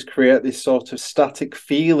gestures create this sort of static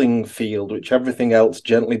feeling field, which everything else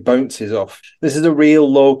gently bounces off. This is a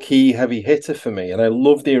real low-key heavy hitter for me, and I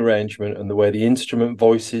love the arrangement and the way the instrument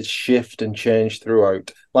voices shift and change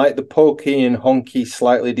throughout. Like the pokey and honky,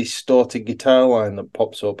 slightly distorted guitar line that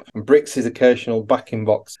pops up, and Brix's occasional backing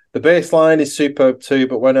box. The bass line is superb too,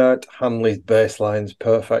 but when out, Hanley's bass line's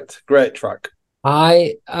perfect. Great track.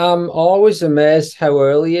 I am always amazed how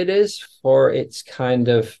early it is for its kind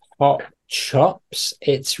of hot chops.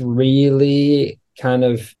 It's really kind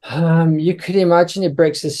of you could imagine if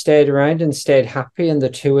Brix had stayed around and stayed happy and the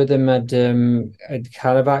two of them had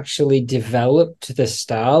kind of actually developed the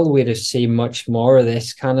style, we'd have seen much more of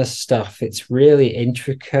this kind of stuff. It's really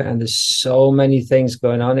intricate and there's so many things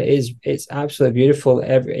going on. It's absolutely beautiful.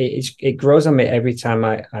 It grows on me every time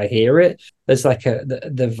I hear it. There's like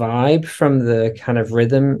the vibe from the kind of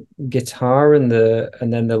rhythm guitar and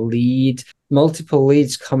then the lead, multiple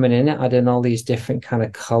leads coming in it, adding all these different kind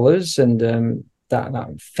of colors and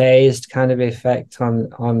that phased kind of effect on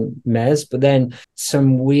Mez, but then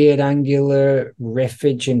some weird angular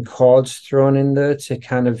riffage and chords thrown in there to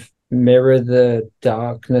kind of mirror the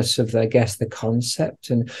darkness of, I guess, the concept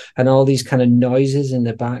and all these kind of noises in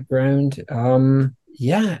the background.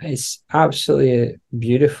 It's absolutely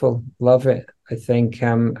beautiful. Love it. I think,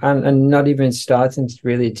 and not even starting to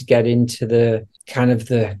really to get into the kind of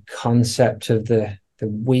the concept of the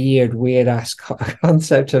weird ass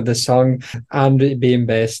concept of the song and it being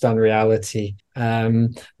based on reality.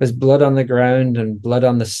 Was blood on the ground and blood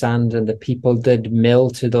on the sand, and the people did mill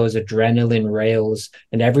to those adrenaline rails,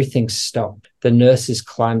 and everything stopped. The nurses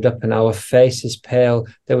climbed up, and our faces pale.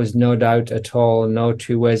 There was no doubt at all, no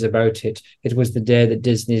two ways about it. It was the day that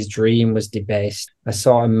Disney's dream was debased. I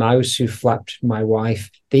saw a mouse who flapped my wife.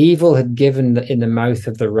 The evil had given in the mouth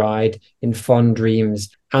of the ride, in fond dreams,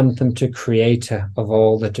 anthem to creator of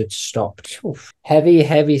all that had stopped. Oof. Heavy,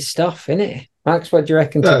 heavy stuff, innit? Max, what do you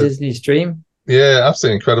reckon to Disney's dream? Yeah,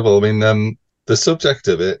 absolutely incredible. I mean, the subject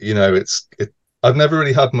of it, I've never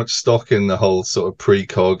really had much stock in the whole sort of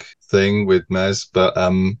precog thing with Mez, but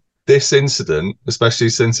this incident, especially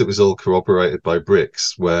since it was all corroborated by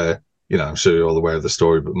Bricks, where, I'm sure you're all aware of the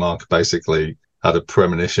story, but Mark basically had a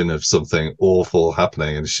premonition of something awful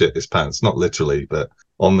happening and shit his pants, not literally, but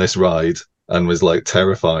on this ride, and was like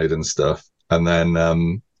terrified and stuff, and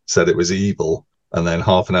then said it was evil, and then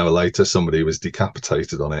half an hour later somebody was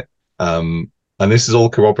decapitated on it. And this is all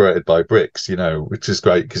corroborated by Bricks, which is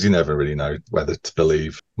great because you never really know whether to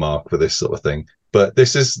believe Mark with this sort of thing. But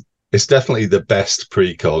it's definitely the best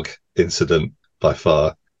precog incident by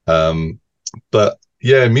far. But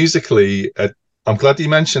yeah, musically, I'm glad you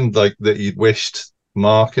mentioned like that you'd wished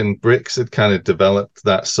Mark and Bricks had kind of developed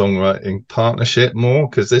that songwriting partnership more,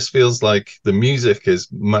 because this feels like the music is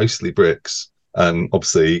mostly Bricks and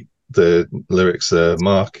obviously the lyrics are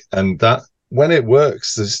Mark, and that when it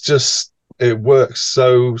works, it works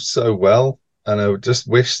so well. And I would just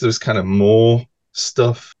wish there was kind of more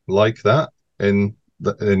stuff like that in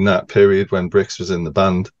that period when Bricks was in the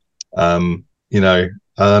band. I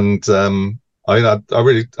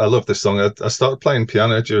love this song. I started playing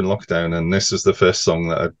piano during lockdown, and this was the first song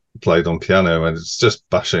that I played on piano, and it's just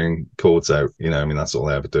bashing chords out. That's all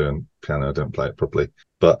I ever do on piano. I don't play it properly,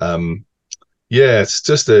 but yeah, it's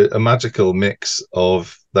just a magical mix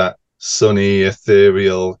of that sunny,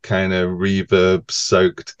 ethereal, kind of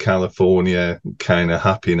reverb-soaked California kind of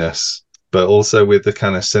happiness, but also with the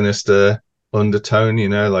kind of sinister undertone,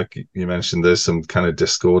 like you mentioned, there's some kind of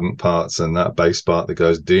discordant parts and that bass part that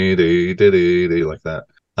goes dee-dee-dee-dee-dee like that.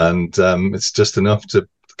 And it's just enough to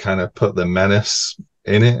kind of put the menace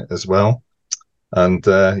in it as well. And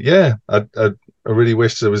I really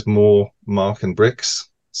wish there was more Mark and Bricks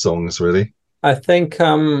songs, really. I think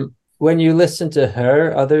when you listen to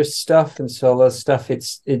her other stuff and solo stuff, it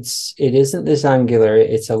isn't this angular,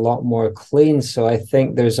 it's a lot more clean. So I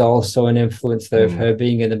think there's also an influence there of her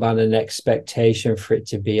being in the band, an expectation for it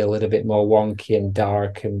to be a little bit more wonky and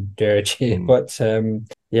dark and dirty. But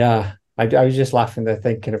I was just laughing there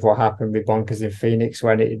thinking of what happened with Bonkers in Phoenix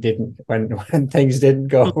when when things didn't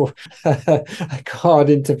go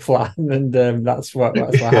according to plan, and that's what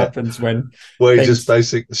happens when. Well,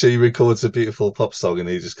 she records a beautiful pop song and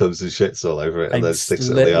he just comes and shits all over it and then sticks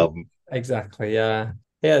it on the album. Exactly, yeah.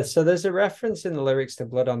 Yeah, so there's a reference in the lyrics to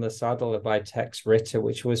Blood on the Saddle by Tex Ritter,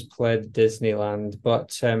 which was played at Disneyland,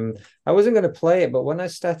 but I wasn't going to play it, but when I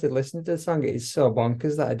started listening to the song, it is so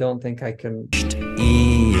bonkers that I don't think I can.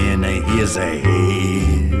 In his head.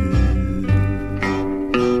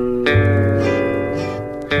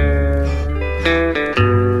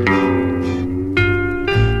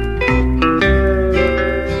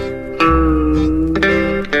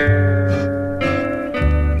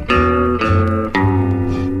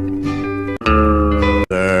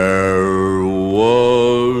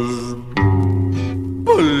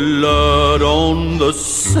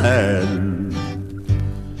 Sand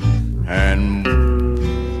and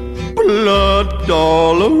blood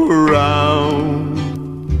all around,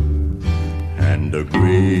 and a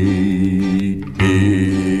great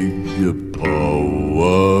big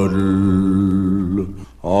puddle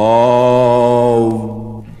of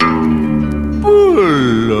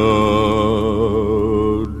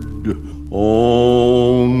blood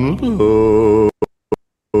on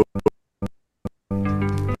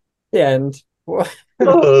the end.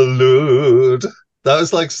 Oh Lord, that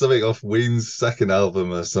was like something off Ween's second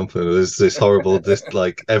album or something. It was this horrible,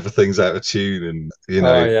 like everything's out of tune, and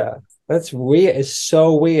Oh yeah, that's weird. It's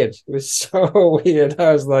so weird. It was so weird.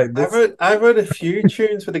 I was like, I've heard a few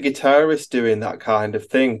tunes with the guitarist doing that kind of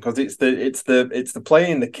thing, because it's the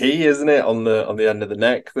playing the key, isn't it, on the end of the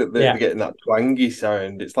neck that they're getting that twangy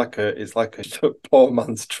sound. It's like a poor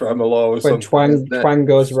man's tremolo or when something. twang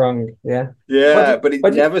goes wrong. Yeah, but it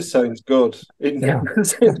never sounds good. It never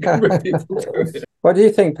sounds good. What do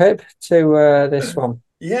you think, Pip, to this one?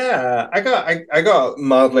 Yeah, I got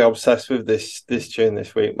mildly obsessed with this tune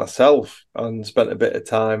this week myself. and spent a bit of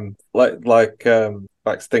time like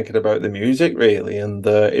thinking about the music really, and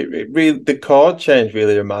it really, the chord change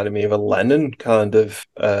really reminded me of a Lennon kind of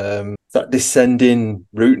that descending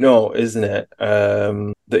root note, isn't it?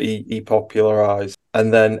 That he popularized.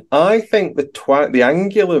 And then I think the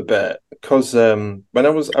angular bit, because when I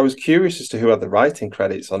was curious as to who had the writing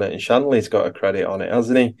credits on it, and Shanley's got a credit on it,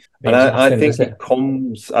 hasn't he? And I think it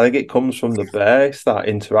comes from the bass, that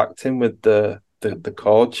interacting with the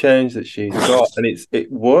chord change that she's got, and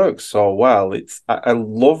it works so well. I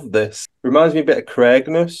love this. Reminds me a bit of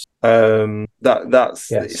Craigness.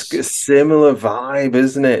 It's a similar vibe,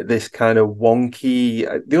 isn't it? This kind of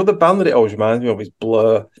wonky. The other band that it always reminds me of is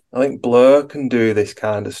Blur. I think Blur can do this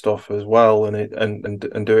kind of stuff as well,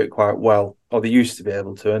 and do it quite well, or they used to be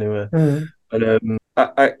able to anyway. And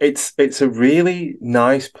it's a really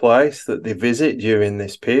nice place that they visit during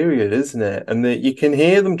this period, isn't it? And you can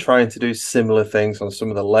hear them trying to do similar things on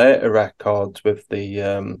some of the later records with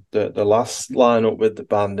the last lineup with the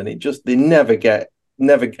band, and they never get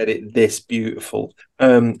it this beautiful.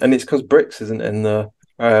 And it's because Brix isn't in there.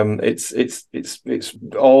 It's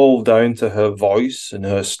all down to her voice and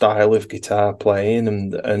her style of guitar playing,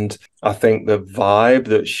 and I think the vibe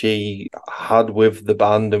that she had with the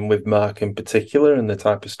band and with Mark in particular, and the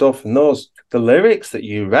type of stuff, and the lyrics that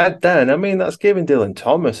you read then, I mean, that's giving Dylan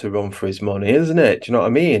Thomas a run for his money, isn't it? Do you know what I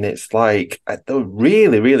mean? It's like, they're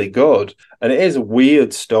really, really good. And it is a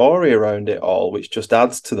weird story around it all, which just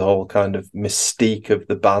adds to the whole kind of mystique of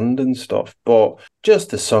the band and stuff. But just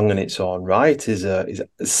the song in its own right is a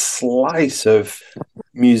slice of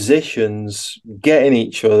musicians getting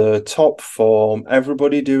each other, top form,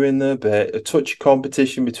 everybody doing their bit, a touch of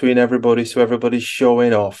competition between everybody, so everybody's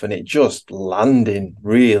showing off, and it just landing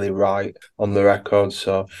really right on the record.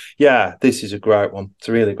 So yeah, this is a great one. It's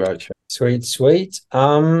a really great show. Sweet.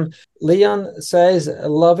 Leon says,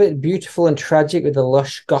 love it, beautiful and tragic with a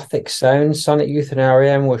lush gothic sound. Sonic Youth and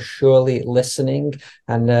R.E.M. were surely listening.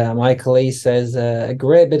 And Michael E says, a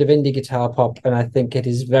great bit of indie guitar pop, and I think it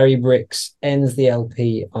is very Brix, ends the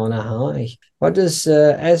LP on a high. What does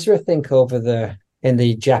Ezra think over there in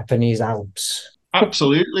the Japanese Alps?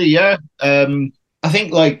 Absolutely, yeah. I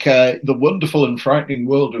think The Wonderful and Frightening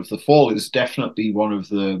World of the Fall is definitely one of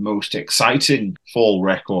the most exciting Fall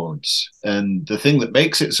records. And the thing that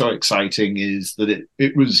makes it so exciting is that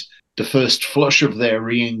it was the first flush of their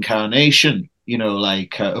reincarnation,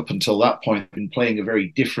 up until that point, been playing a very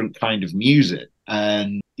different kind of music.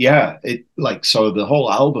 And yeah, so the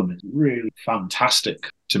whole album is really fantastic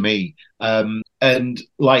to me. And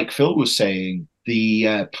like Phil was saying,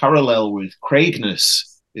 the parallel with Craigness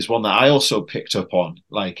is one that I also picked up on.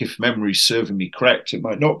 If memory's serving me correct, it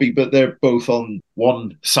might not be, but they're both on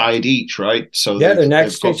one side each, right? So yeah, they're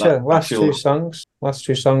next to each other. Last two songs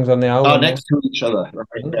on the album. Oh, next to each other, right?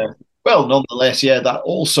 Mm-hmm. Yeah. Well, nonetheless, yeah, that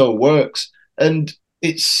also works. And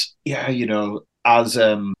it's, as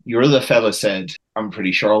your other fella said, I'm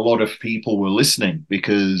pretty sure a lot of people were listening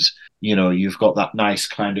because, you've got that nice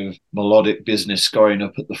kind of melodic business going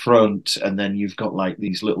up at the front, and then you've got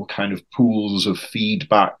these little kind of pools of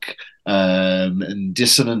feedback and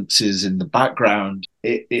dissonances in the background.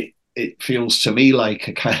 It feels to me like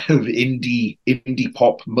a kind of indie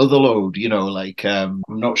pop motherlode, I'm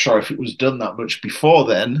not sure if it was done that much before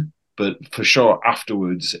then, but for sure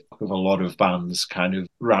afterwards, a lot of bands kind of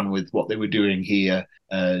ran with what they were doing here.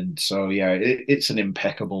 And so, yeah, it's an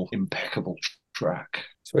impeccable track.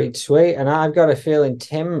 Sweet. And I've got a feeling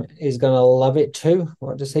Tim is going to love it too.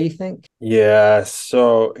 What does he think? Yeah,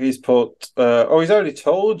 so he's put... he's already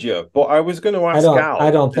told you, but I was going to ask Al. I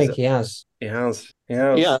don't think he has. He has.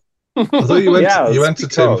 Yeah. I thought you went to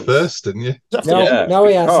Tim first, didn't you? No,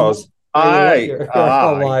 he hasn't. I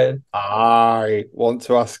want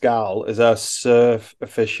to ask Al, as our surf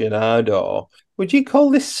aficionado, would you call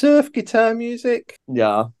this surf guitar music?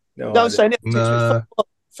 Yeah. No, I'm saying it. No.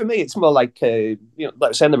 For me, it's more like,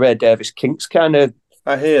 like saying the Ray Davis Kinks kind of.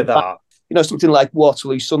 I hear that. Something like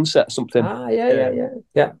Waterloo Sunset or something.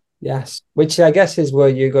 Yeah. Yes. Which I guess is where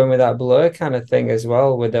you're going with that Blur kind of thing as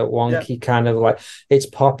well, with that wonky kind of it's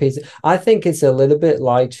pop. I think it's a little bit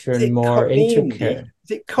lighter and more intricate.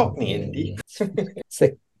 Is it Cockney indie? It's a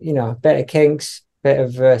bit of Kinks, bit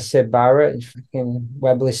of Sid Barrett in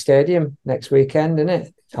Wembley Stadium next weekend, isn't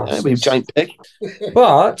it? With Giant Pig.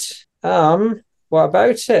 But what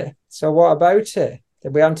about it? So what about it?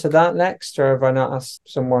 Did we answer that next, or have I not asked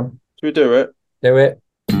someone? Should we do it? Do it.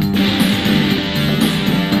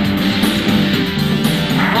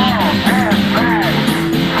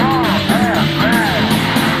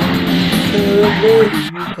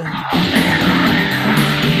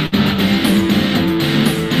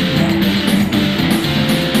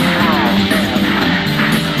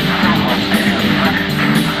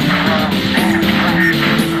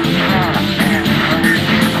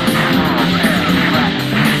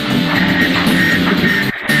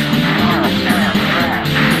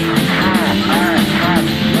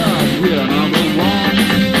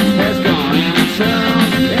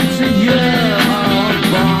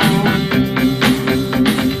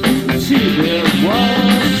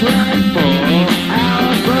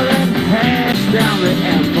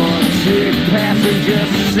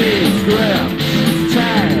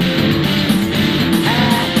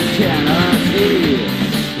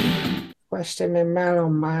 Question me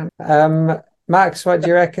melon, man. Max, what do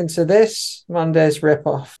you reckon to this Monday's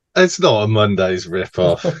rip-off? It's not a Monday's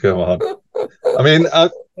rip-off. Come on. I mean,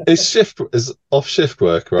 is off shift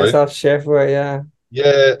work, right? It's off shift work, yeah.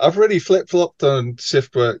 Yeah, I've really flip-flopped on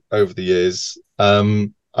shift work over the years. I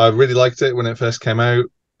really liked it when it first came out.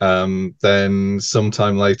 Then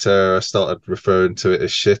sometime later, I started referring to it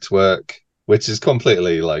as shit work, which is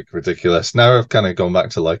completely like ridiculous. Now I've kind of gone back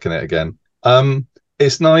to liking it again.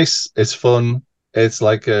 It's nice, it's fun. It's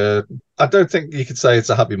like I don't think you could say it's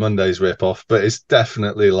a Happy Mondays rip-off, but it's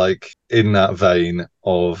definitely like in that vein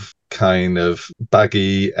of kind of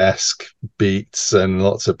baggy-esque beats and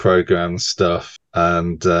lots of program stuff.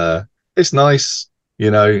 And it's nice,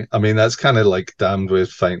 I mean, that's kind of like damned with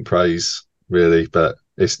faint praise, really, but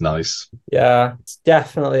it's nice. Yeah, it's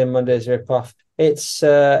definitely a Monday's rip-off. It's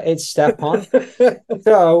Step On.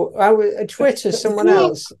 So I was Twitter. Someone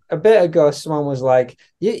else a bit ago. Someone was like,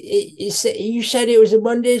 "You said it was a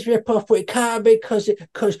Monday's rip-off, but it can't be because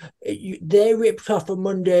they ripped off a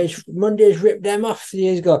Mondays. Mondays ripped them off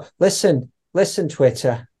years ago." Listen,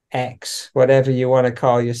 Twitter X, whatever you want to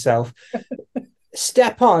call yourself.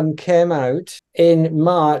 Step On came out in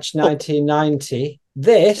March 1990.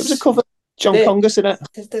 This it was a cover. John Congus in it.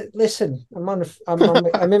 Listen, I'm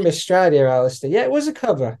in Australia, Alistair. Yeah, it was a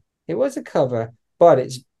cover.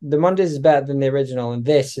 But the Mondays is better than the original, and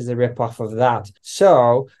this is a rip-off of that.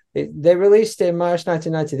 So they released it in March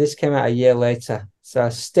 1990. This came out a year later. So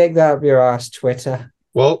stick that up your ass, Twitter.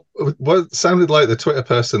 Well, what sounded like the Twitter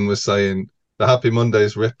person was saying the Happy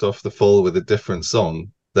Mondays ripped off the Fall with a different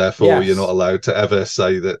song. Therefore, You're not allowed to ever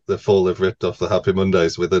say that the Fall have ripped off the Happy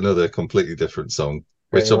Mondays with another completely different song.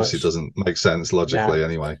 Which obviously doesn't make sense logically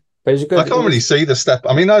anyway. But I can't really see the step.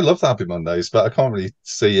 I mean, I love Happy Mondays, but I can't really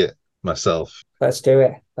see it myself. Let's do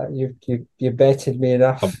it. You baited me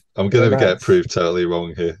enough. I'm going to get proved totally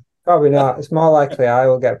wrong here. Probably not. It's more likely I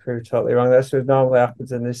will get proved totally wrong. That's what normally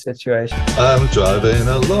happens in this situation. I'm driving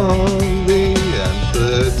along the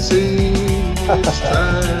M13. It's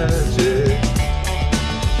tragic.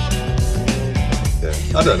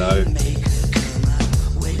 Yeah, I don't know.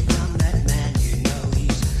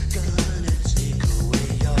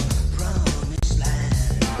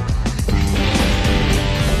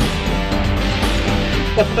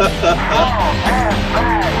 You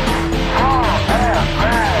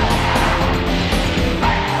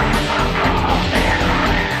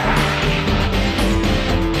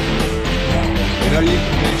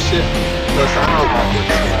can do shit.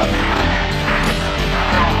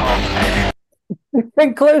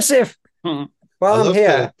 Inclusive. Well, I'm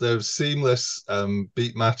here. The seamless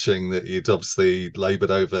beat matching that you'd obviously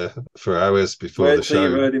laboured over for hours before the show.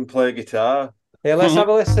 You heard him play guitar. Yeah, let's have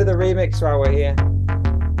a listen to the remix while we're here.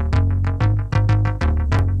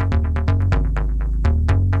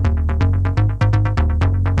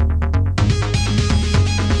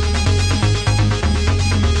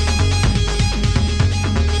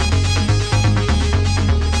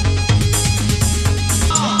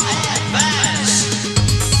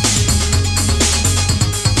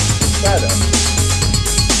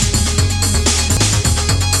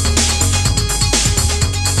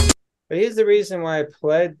 But here's the reason why I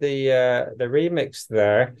played the remix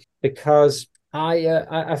there, because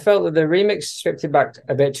I felt that the remix stripped it back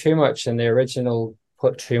a bit too much, and the original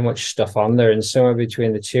put too much stuff on there, and somewhere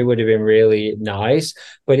between the two would have been really nice.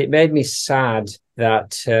 But it made me sad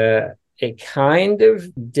that it kind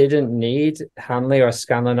of didn't need Hanley or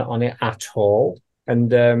Scanlon on it at all.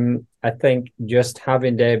 And I think just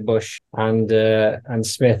having Dave Bush and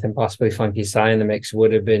Smith and possibly Funky Si in the mix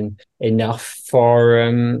would have been enough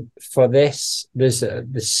for this. There's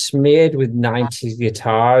smeared with 90s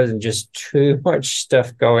guitars and just too much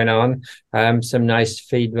stuff going on. Some nice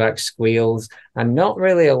feedback squeals and not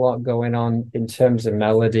really a lot going on in terms of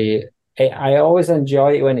melody. I always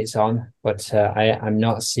enjoy it when it's on, but I'm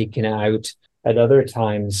not seeking it out at other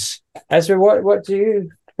times. Ezra, what do you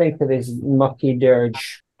think of this mucky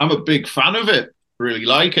dirge? I'm a big fan of it. Really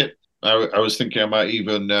like it. I was thinking I might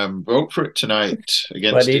even vote for it tonight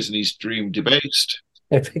against Disney's Dream Debased.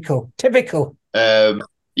 Typical.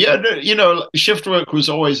 Shiftwork was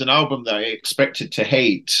always an album that I expected to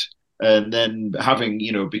hate. And then having,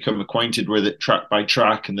 become acquainted with it track by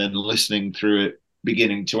track and then listening through it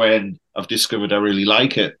beginning to end, I've discovered I really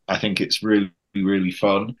like it. I think it's really, really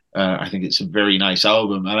fun. I think it's a very nice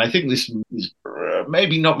album. And I think this is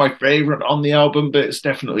maybe not my favorite on the album, but it's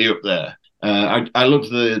definitely up there. I love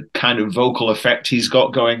the kind of vocal effect he's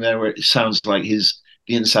got going there, where it sounds like the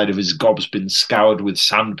inside of his gob's been scoured with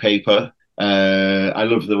sandpaper. I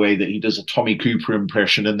love the way that he does a Tommy Cooper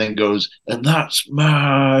impression and then goes, "And that's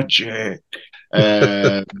magic."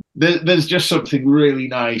 There's just something really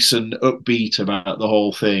nice and upbeat about the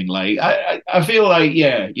whole thing. Like I feel like,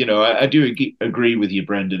 yeah, I do agree with you,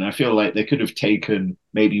 Brendan. I feel like they could have taken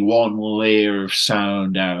maybe one layer of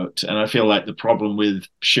sound out, and I feel like the problem with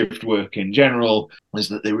Shift Work in general was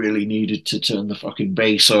that they really needed to turn the fucking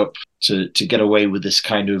bass up to get away with this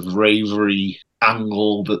kind of ravery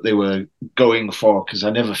angle that they were going for, because I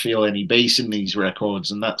never feel any bass in these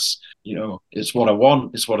records, and that's, it's what I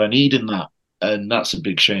want, it's what I need in that, and that's a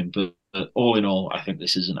big shame. But all in all, I think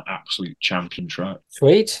this is an absolute champion track.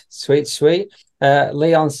 Sweet.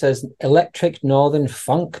 Leon says, electric northern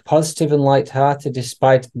funk, positive and light-hearted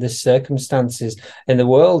despite the circumstances in the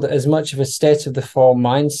world, as much of a state of the fall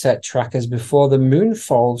mindset track as before the moon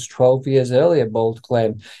falls 12 years earlier, bold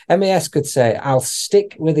claim. MES could say, I'll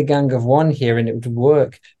stick with a gang of one here and it would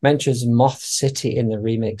work. Mentions Moth City in the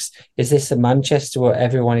remix. Is this a Manchester where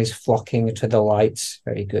everyone is flocking to the lights?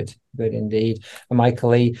 Very good. Good indeed. And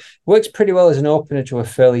Michael E. works pretty well as an opener to a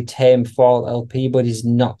fairly tame fall LP, but is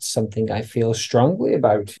not something I feel strongly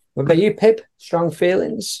about. What about you, Pip? Strong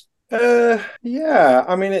feelings? Yeah.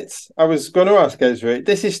 I mean, I was going to ask Ezra.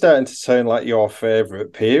 This is starting to sound like your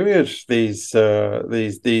favourite period. These sort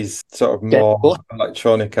of more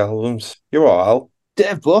electronic albums. You're all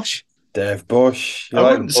Dave Bush. Dave Bush. I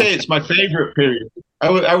wouldn't say it's my favourite period.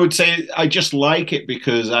 I would say I just like it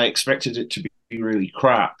because I expected it to be really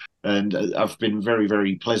crap, and I've been very,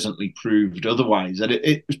 very pleasantly proved otherwise.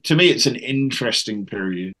 And to me, it's an interesting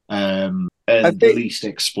period, and the least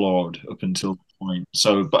explored up until the point.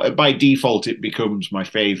 So, but by default, it becomes my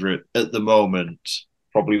favourite at the moment.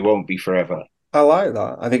 Probably won't be forever. I like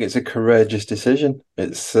that. I think it's a courageous decision.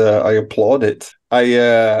 I applaud it.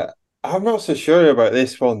 I'm not so sure about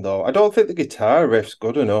this one though. I don't think the guitar riff's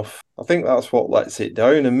good enough. I think that's what lets it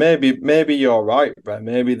down. And maybe you're right, Brett.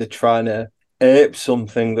 Maybe they're trying to ape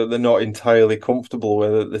something that they're not entirely comfortable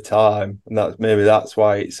with at the time, and that's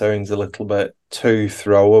why it sounds a little bit too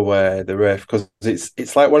throwaway, the riff, because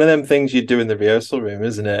it's like one of them things you do in the rehearsal room,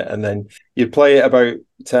 isn't it? And then you play it about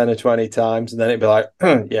 10 or 20 times, and then it'd be like,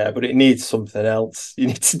 yeah, but it needs something else. You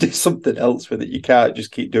need to do something else with it. You can't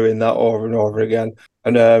just keep doing that over and over again.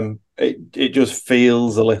 And it just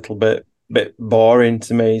feels a little bit boring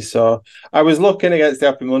to me. So I was looking against the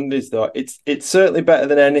Happy Mondays though. It's certainly better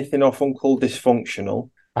than anything off Uncle Dysfunctional.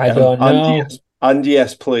 I don't know. And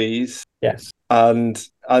yes, please. Yes. And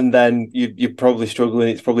then you're probably struggling.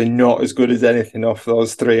 It's probably not as good as anything off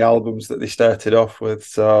those three albums that they started off with.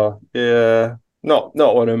 So yeah, not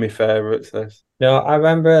one of my favourites. This. No, I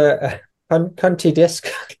remember Conti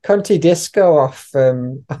Disco off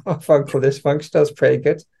Uncle Dysfunctional is pretty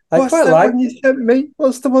good. What's the one you sent me?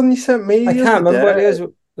 What's the one you sent me? I can't remember what it is.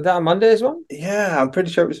 Was that a Monday's one? Yeah, I'm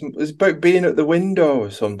pretty sure it was about being at the window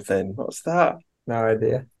or something. What's that? No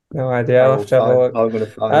idea. I'll have to have a look. I'm going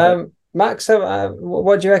to find it. Max,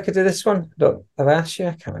 what do you reckon to this one? I've asked you.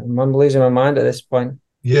 I can't remember. I'm losing my mind at this point.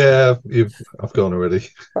 Yeah, I've gone already.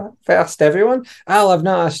 I've asked everyone. Al, I've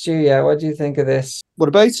not asked you yet. What do you think of this? What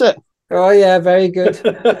about it? Oh yeah, very good.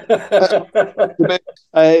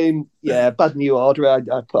 Yeah, Bad New Order. I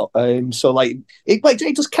put so like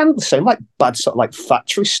it does kind of sound like bad sort of like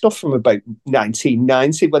factory stuff from about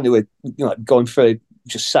 1990 when they were going for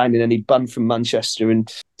just signing any band from Manchester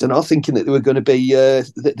and thinking that they were going to be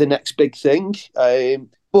the next big thing.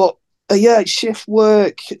 But yeah, Shift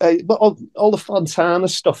Work, but all the Fontana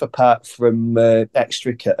stuff apart from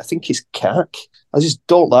Extricate, I think is cack. I just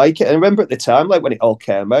don't like it. And I remember at the time, like when it all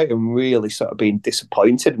came out, and really sort of being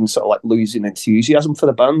disappointed and sort of like losing enthusiasm for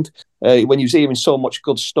the band. When you was hearing so much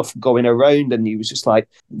good stuff going around, and you was just like,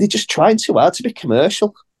 they're just trying too hard to be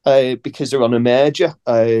commercial. Because they're on a major,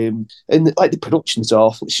 and like the production's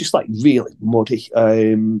awful. It's just like really muddy.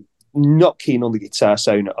 Not keen on the guitar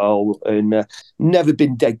sound at all, and never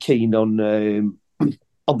been dead keen on the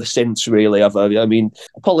synths really. Have I? I mean,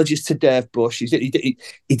 apologies to Dave Bush. He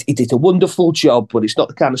did a wonderful job, but it's not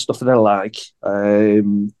the kind of stuff that I like.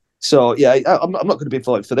 So yeah, I'm not going to be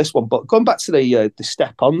voted for this one. But going back to the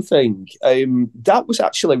Step On thing, that was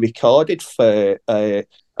actually recorded for a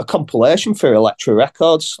compilation for Elektra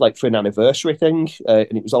Records, like for an anniversary thing,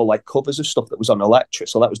 and it was all like covers of stuff that was on Elektra.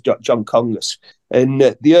 So that was John Congus, and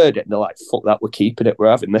they heard it and they're like, "Fuck that, we're keeping it. We're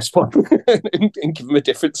having this one," and give them a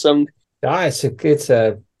different song. Yeah, it's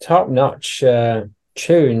a top-notch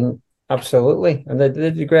tune, absolutely, and they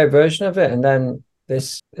did a great version of it. And then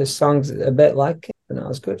this song's a bit like it, and that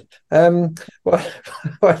was good. What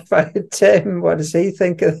about Tim? What does he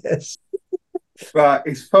think of this? Right,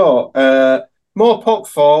 it's for More pop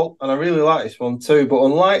fall, and I really like this one too, but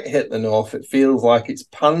unlike Hit the North, it feels like it's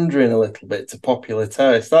pandering a little bit to popular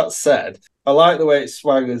taste. That said, I like the way it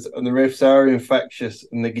swaggers and the riffs are infectious,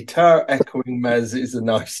 and the guitar echoing mez is a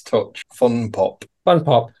nice touch. Fun pop. Fun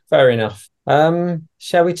pop, fair enough.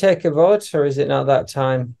 Shall we take a vote, or is it not that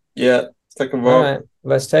time? Yeah, let's take a vote. All right,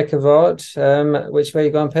 let's take a vote. Which way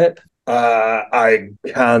you going, Pip? I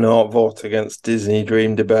cannot vote against Disney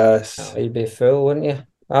Dream the Best. Oh, you'd be a fool, wouldn't you?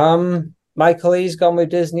 Michael E's gone with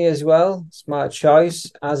Disney as well. Smart choice,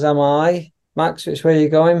 as am I. Max, which way are you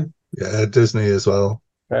going? Yeah, Disney as well.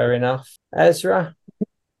 Fair enough. Ezra?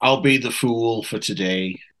 I'll be the fool for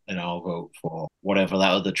today, and I'll vote for whatever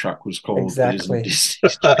that other track was called. Exactly. That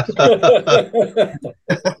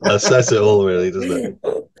says it all, really, doesn't it?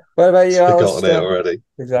 What about you, Forgotten Alistair? it already.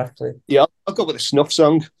 Exactly. Yeah, I'll go with a snuff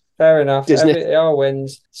song. Fair enough. Disney. It all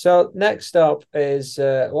wins. So next up is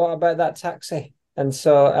what about that taxi? And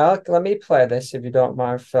so let me play this if you don't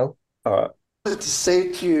mind, Phil. All right. To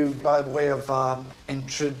say to you by way of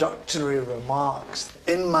introductory remarks,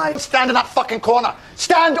 stand in that fucking corner.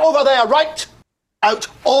 Stand over there, right out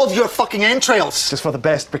of your fucking entrails. Just for the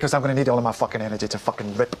best, because I'm going to need all of my fucking energy to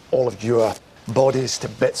fucking rip all of your bodies to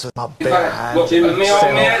bits with my bare hands.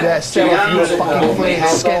 Sell off your fucking fleeing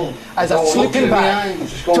skin as a sleeping bag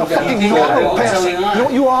to a fucking normal person. You know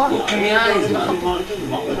what you are?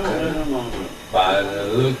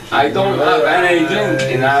 I don't have any drink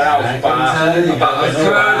in our house, but a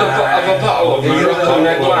third of a bottle of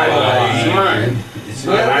Moroccan wine is mine.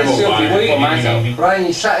 For myself. Brian,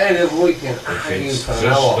 you sat here the other weekend arguing for an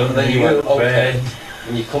hour, and then you went okay,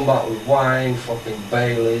 and you come back with wine, fucking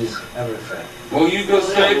Baileys, everything. Well, you go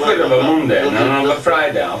straight for it on Monday, and then on the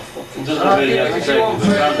Friday I'll fucking just if you want for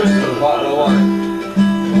a bottle of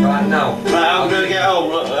wine. Right now. Right, I'm going to get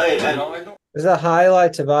home. There's a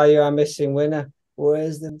highlight of Are You Our Missing Winner?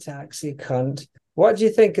 Where's the taxi cunt? What do you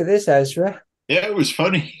think of this, Ezra? Yeah, it was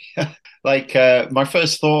funny. My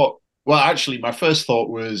first thought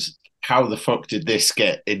was, how the fuck did this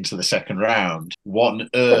get into the second round? What on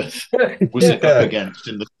earth was it up against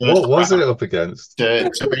in the first What was round it up against?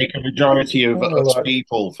 to make a majority of us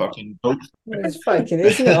people fucking vote? It's fucking,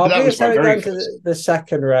 isn't it obvious how it got to the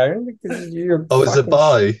second round? Because it's a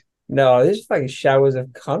bye. No, these are fucking showers of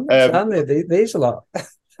cunts, aren't they? These are lot.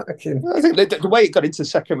 Fucking... I think the way it got into the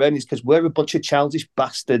second round is because we're a bunch of childish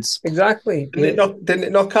bastards. Exactly. Didn't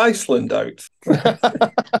it knock Iceland out?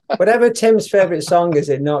 Whatever Tim's favourite song is,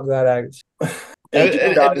 it knocked that out.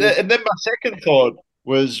 And then my second thought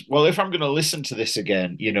was, well, if I'm going to listen to this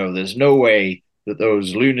again, there's no way that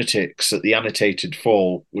those lunatics at the Annotated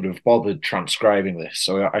Fall would have bothered transcribing this.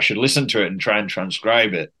 So I should listen to it and try and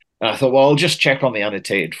transcribe it. And I thought, well, I'll just check on the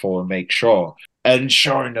Annotated Fall and make sure. And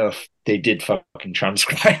sure enough, they did fucking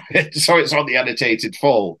transcribe it. So it's on the Annotated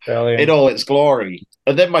Fall in all its glory.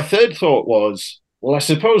 And then my third thought was, well, I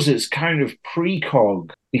suppose it's kind of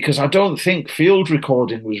precog, because I don't think field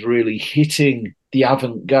recording was really hitting the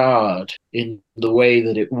avant-garde in the way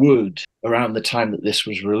that it would around the time that this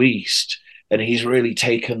was released. And he's really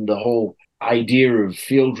taken the whole idea of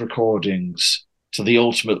field recordings to the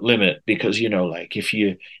ultimate limit, because if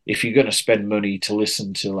you're going to spend money to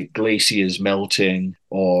listen to glaciers melting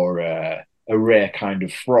or a rare kind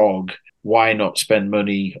of frog, why not spend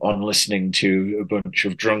money on listening to a bunch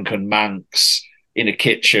of drunken Manx in a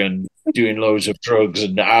kitchen doing loads of drugs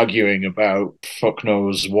and arguing about fuck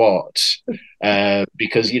knows what?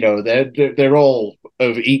 Because they're all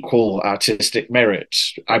of equal artistic merit.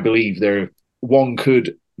 I believe one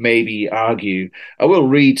could maybe argue. I will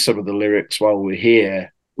read some of the lyrics while we're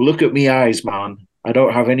here. Look at me eyes, man. I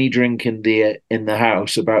don't have any drink in the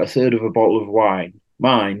house, about a third of a bottle of wine.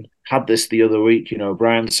 Mine had this the other week,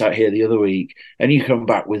 Brian sat here the other week, and you come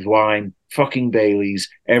back with wine, fucking Baileys,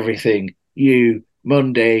 everything. You,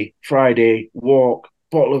 Monday, Friday, walk,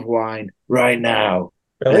 bottle of wine, right now.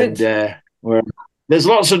 Brilliant. And there's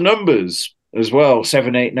lots of numbers as well.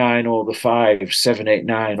 789 all the 5,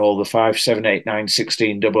 789 all the 5, 789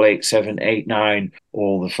 16 88 789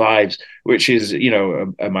 all the 5s, which is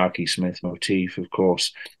a Marky Smith motif, of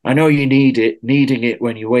course. I know you needing it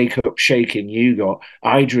when you wake up shaking. You got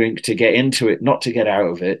I drink to get into it, not to get out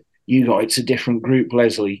of it. You got it's a different group,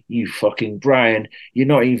 Leslie. You fucking Brian, you're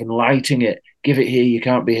not even lighting it. Give it here, you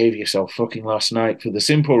can't behave yourself fucking last night, for the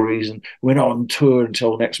simple reason we're not on tour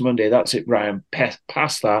until next Monday. That's it, Brian.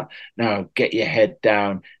 Past that. Now get your head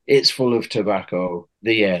down. It's full of tobacco.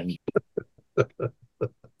 The end.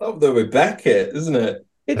 Love the Rebecca, isn't it?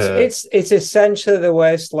 It's essentially the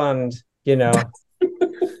wasteland, The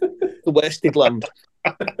wasted land.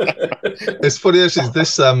 It's funny actually,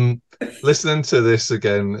 this listening to this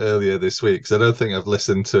again earlier this week, because I don't think I've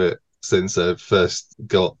listened to it since I first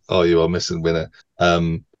got "Are You Are Missing Winner."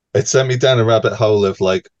 It sent me down a rabbit hole of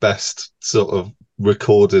like best sort of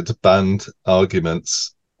recorded band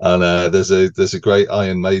arguments, and there's a great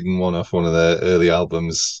Iron Maiden one off one of their early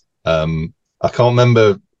albums. I can't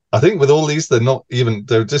remember. I think with all these,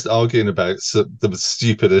 they're just arguing about the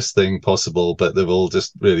stupidest thing possible, but they're all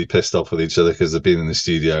just really pissed off with each other because they've been in the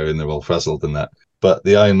studio and they're all frazzled and that. But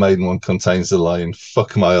the Iron Maiden one contains the line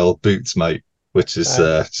 "fuck my old boots, mate," which is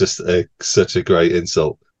just such a great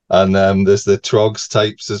insult. And there's the Trogs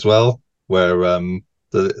tapes as well, where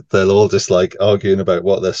they'll all just like arguing about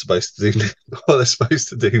what they're supposed to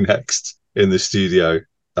do, next in the studio.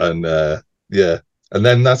 And and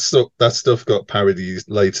then that stuff got parodied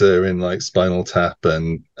later in like Spinal Tap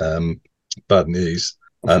and Bad News.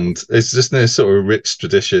 And it's just a sort of rich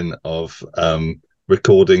tradition of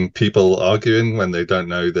recording people arguing when they don't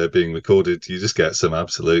know they're being recorded. You just get some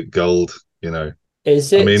absolute gold,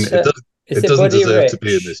 Is it? I mean, it doesn't deserve to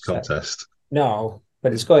be in this contest. No,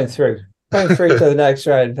 but it's going through to the next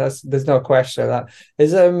round. There's no question of that.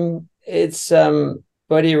 It's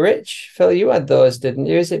Buddy Rich. Phil, you had those, didn't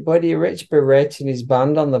you? Is it Buddy Rich berating his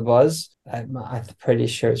band on the buzz? I'm pretty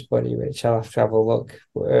sure it's Buddy Rich. I'll have to have a look.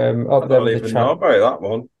 I don't even know about that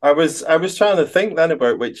one. I was trying to think then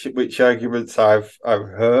about which arguments I've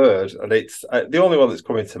heard, and it's the only one that's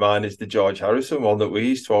coming to mind is the George Harrison one that we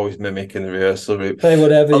used to always mimic in the rehearsal room. Play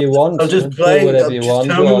whatever you want. I'll just play whatever you want.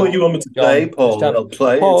 Tell me what you want me to play, Paul. I'll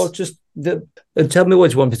play. Paul, tell me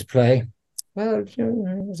what you want me to play. Well,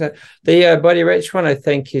 the Buddy Rich one, I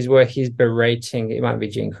think, is where he's berating. It might be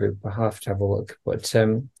Gene Krupa. I'll have to have a look. But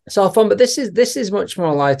it's all fun. But this is much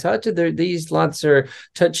more light-hearted. These lads are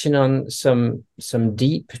touching on some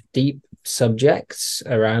deep subjects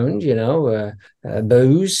around,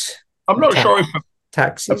 booze. I'm not sure if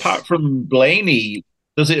taxes. Apart from Blaney,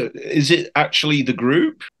 is it actually the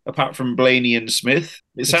group? Apart from Blaney and Smith,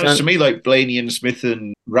 it sounds to me like Blaney and Smith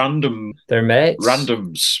and they're mates.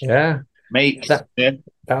 Randoms. Yeah. Mate,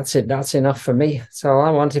 that's it. That's enough for me. That's all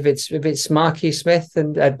I want. If it's Marky Smith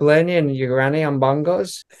and Ed Blaney and your granny on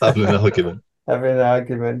bongos, having an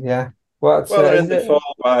argument. Yeah. They're in the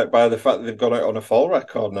fall by the fact that they've got it on a fall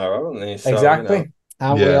record now, haven't they? So, exactly.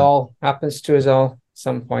 And we all happens to us all at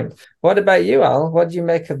some point. What about you, Al? What do you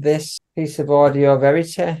make of this piece of audio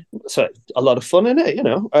verite? So a lot of fun in it,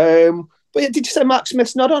 But did you say Mark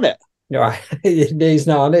Smith's not on it? No, he's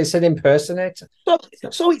not on it. It's an impersonator.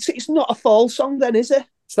 So it's not a fall song then, is it?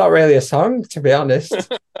 It's not really a song, to be honest.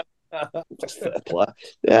 That's fair play.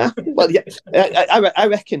 Yeah. Well, yeah. I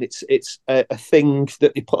reckon it's a thing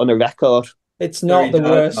that they put on a record. It's not the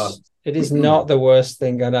worst. It is not the worst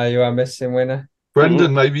thing on Are You Are Missing Winner.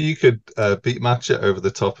 Brendan, maybe you could beat match it over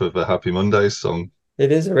the top of a Happy Mondays song.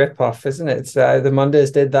 It is a rip-off, isn't it? It's, the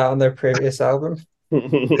Mondays did that on their previous album.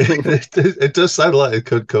 It does sound like it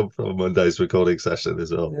could come from Monday's recording session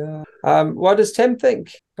as well. Yeah. What does Tim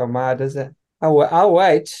think? Go mad, is it? I'll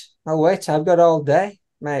wait. I've got all day,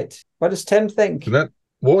 mate. What does Tim think?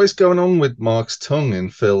 What is going on with Mark's tongue in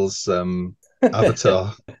Phil's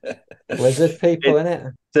avatar? Lizard people in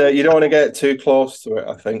it. You don't want to get too close to it,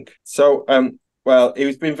 I think. So,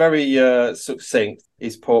 he's been very succinct.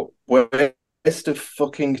 He's put waste of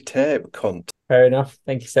fucking tape, cunt. Fair enough.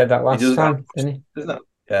 I think he said that last time, didn't he?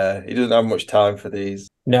 He doesn't have much time for these.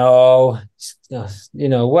 No,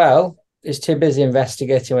 he's too busy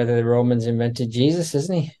investigating whether the Romans invented Jesus,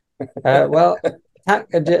 isn't he?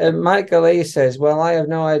 Michael Lee says, well, I have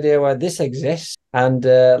no idea why this exists. And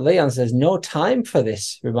Leon says, no time for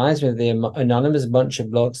this. Reminds me of the anonymous bunch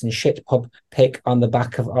of blokes in shit pub pick on the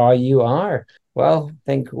back of RUR. Well, I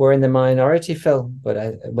think we're in the minority, Phil,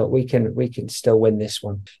 but we can still win this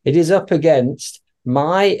one. It is up against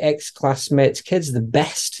My Ex-Classmates' Kids, the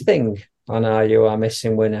best thing on Are You Are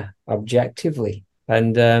Missing Winner, objectively.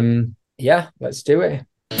 And let's do it.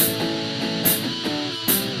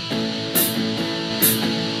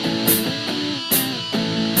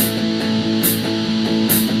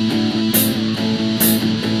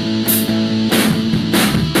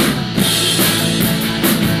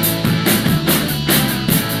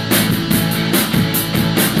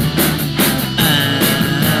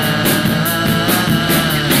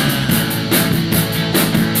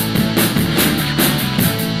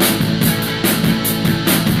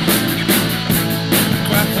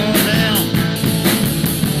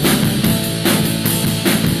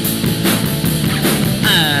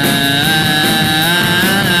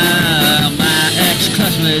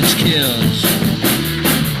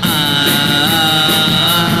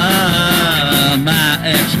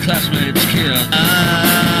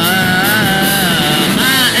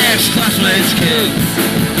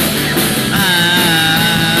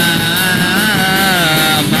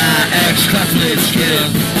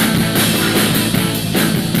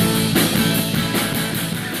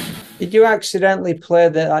 Did you accidentally play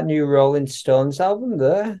that new Rolling Stones album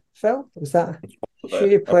there, Phil? Was that sure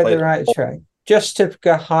you played the right track? Just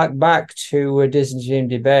to hark back to Disney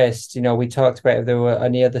GMD-Based, we talked about if there were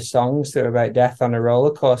any other songs that were about death on a roller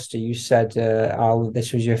coaster. You said, Al,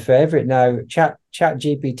 this was your favorite. Now, Chat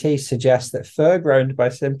GPT suggests that Fairground by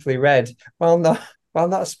Simply Red, while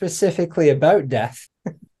not specifically about death,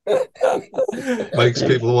 makes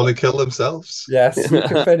people want to kill themselves. Yes, you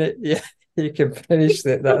can finish. Yeah, you can finish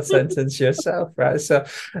that sentence yourself, right? So,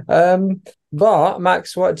 but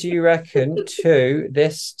Max, what do you reckon to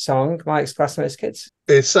this song, Mike's Classmates Kids?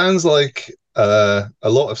 It sounds like a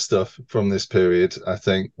lot of stuff from this period, I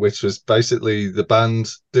think, which was basically the band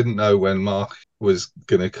didn't know when Mark was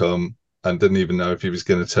going to come and didn't even know if he was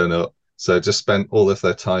going to turn up. So just spent all of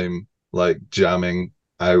their time like jamming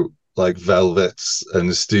out like Velvets and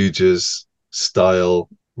Stooges style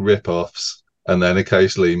rip-offs. And then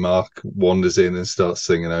occasionally Mark wanders in and starts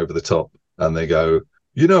singing over the top. And they go,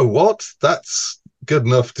 you know what? That's good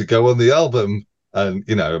enough to go on the album. And,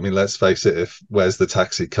 let's face it, if Where's the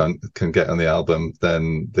Taxi can get on the album,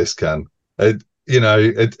 then this can. It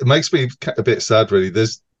makes me a bit sad, really.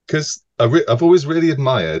 Because I've always really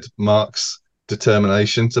admired Mark's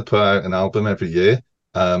determination to put out an album every year.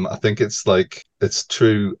 I think it's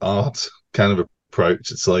true art kind of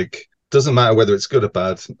approach. It's like, doesn't matter whether it's good or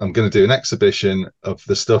bad. I'm going to do an exhibition of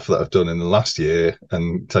the stuff that I've done in the last year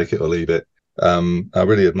and take it or leave it. I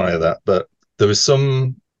really admire that. But there was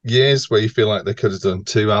some years where you feel like they could have done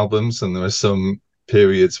 2 albums, and there were some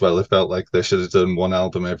periods where they felt like they should have done 1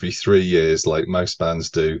 album every 3 years, like most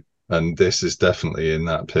bands do. And this is definitely in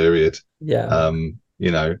that period. Yeah.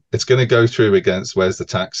 It's going to go through against Where's the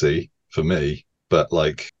Taxi for me, but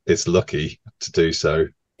it's lucky to do so.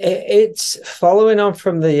 It's following on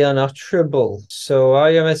from the Unutterable. So Are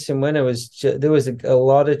You Missing Winner there was a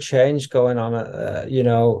lot of change going on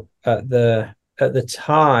at the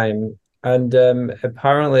time, and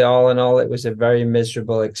apparently all in all it was a very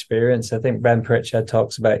miserable experience. I think Ben Pritchard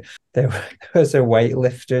talks about there was a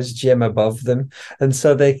weightlifter's gym above them, and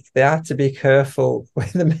so they had to be careful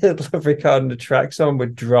in the middle of recording the track. Someone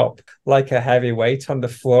would drop like a heavy weight on the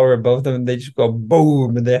floor above them and they just go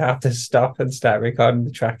boom, and they have to stop and start recording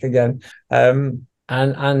the track again. And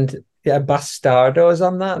yeah, Bastardo's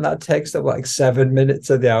on that, and that takes up 7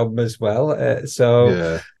 minutes of the album as well.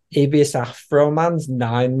 Ebius Afro Man's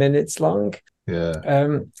 9 minutes long. Yeah.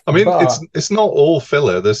 It's not all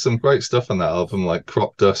filler. There's some great stuff on that album, like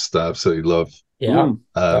Crop Dust, I absolutely love. Yeah.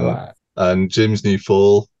 And Jim's New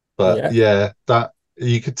Fall. But that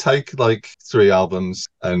you could take 3 albums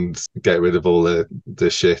and get rid of all the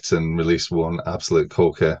shit and release one absolute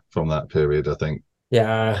corker from that period, I think.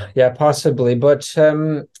 Yeah, possibly. But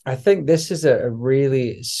I think this is a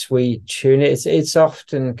really sweet tune. It's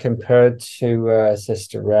often compared to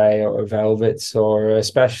Sister Ray or Velvets, or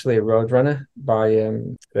especially Roadrunner by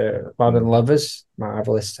the Modern Lovers. Might have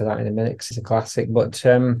a list to that in a minute because it's a classic. But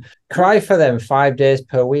cry for them 5 days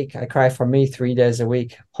per week. I cry for me 3 days a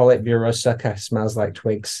week. Politburo Sucker, Smells Like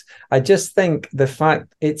Twigs. I just think the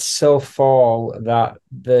fact it's so fall that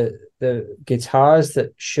the guitars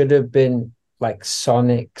that should have been like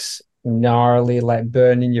Sonic's gnarly,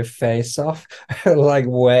 burning your face off,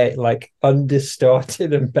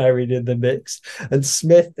 undistorted and buried in the mix. And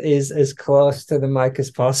Smith is as close to the mic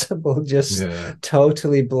as possible, just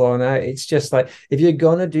totally blown out. It's just if you're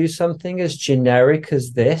gonna do something as generic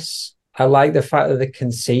as this, I like the fact that the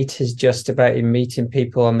conceit is just about him meeting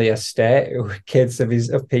people on the estate, kids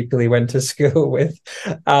of people he went to school with,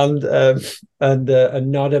 and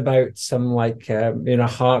not about some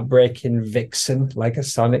heartbreaking vixen like a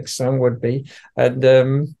Sonic song would be, and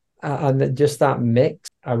just that mix.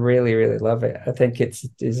 I really, really love it. I think it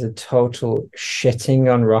is a total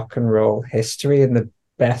shitting on rock and roll history in the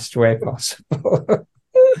best way possible.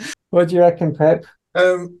 What do you reckon, Pep?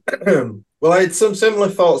 Well, I had some similar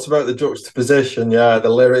thoughts about the juxtaposition, the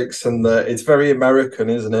lyrics, and it's very American,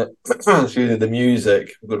 isn't it? Excuse me, the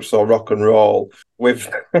music, so rock and roll,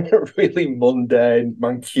 with really mundane,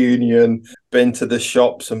 Mancunian, been to the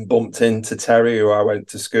shops and bumped into Terry, who I went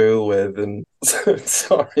to school with, and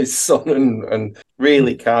saw his son, and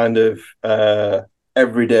really kind of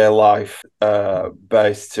everyday life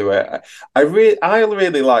based to it. I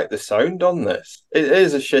really like the sound on this. It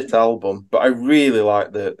is a shit album, but I really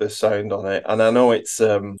like the sound on it, and I know it's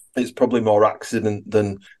probably more accident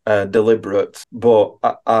than deliberate, but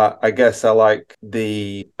I guess I like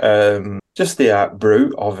the just the art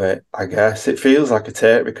brute of it. I guess it feels like a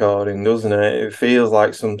tape recording, doesn't it? It feels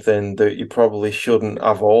like something that you probably shouldn't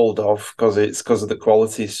have hold of because of the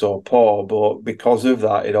quality is so poor, but because of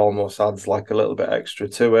that, it almost adds a little bit extra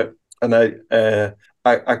to it. And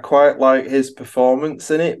I quite like his performance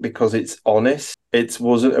in it because it's honest. It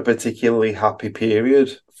wasn't a particularly happy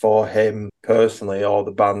period for him personally or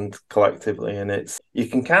the band collectively, and you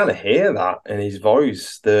can kind of hear that in his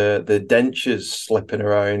voice. The dentures slipping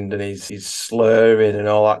around, and he's slurring and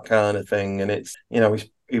all that kind of thing. And it's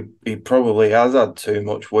he probably has had too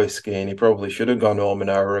much whiskey, and he probably should have gone home an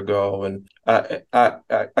hour ago. And I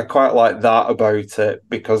quite like that about it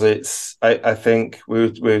because I think we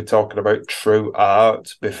were talking about true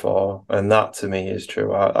art before, and that to me is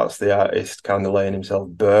true art. That's the artist kind of laying himself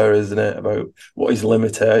bare, isn't it, about what his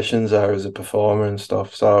limitations are as a performer and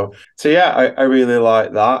stuff. So yeah, I really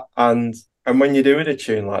like that. And when you're doing a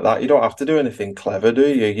tune like that, you don't have to do anything clever, do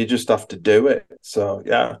you? You just have to do it. So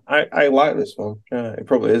yeah, I like this one. Yeah, it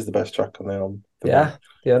probably is the best track on the album. Yeah,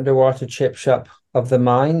 the underwater chip shop of the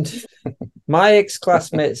mind. My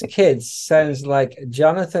ex-classmates' kids sounds like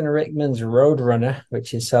Jonathan Rickman's Roadrunner,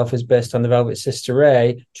 which itself is based on the Velvet Sister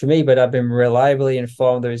Ray to me, but I've been reliably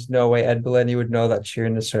informed there is no way Ed Blaney would know that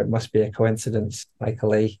tune, so it must be a coincidence. Michael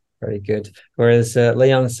Lee. Very good. Whereas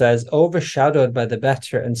Leon says, overshadowed by the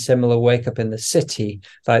better and similar Wake Up in the City,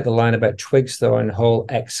 like the line about Twigs, though, and whole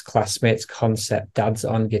ex-classmates concept, Dad's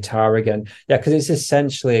on guitar again. Yeah, because it's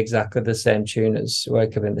essentially exactly the same tune as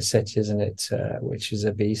Wake Up in the City, isn't it? Which is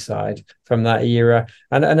a B-side from that era.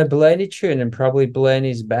 And a Blaney tune, and probably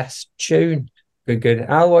Blaney's best tune. Good.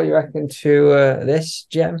 Al, what do you reckon to this,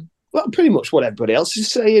 Jem? Well, pretty much what everybody else is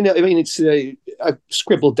saying. I mean, it's I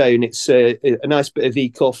scribbled down. It's a nice bit of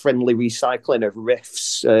eco-friendly recycling of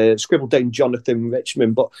riffs. Scribbled down Jonathan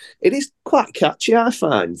Richman, but it is quite catchy. I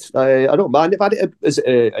find. I don't mind. I've had it as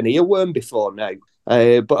an earworm before now,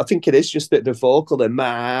 but I think it is just that the vocal and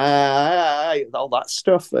all that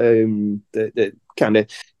stuff that kind of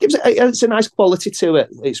gives it's a nice quality to it.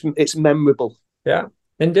 It's memorable. Yeah.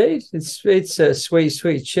 Indeed, it's a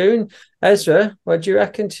sweet tune. Ezra, what do you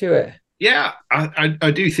reckon to it? Yeah,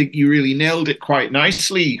 I do think you really nailed it quite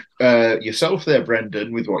nicely yourself there,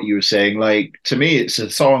 Brendan, with what you were saying. Like, to me, it's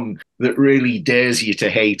a song that really dares you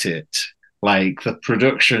to hate it. Like, the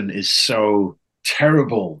production is so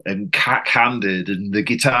terrible and cack-handed, and the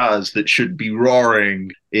guitars that should be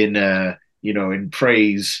roaring in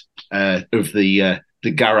praise of the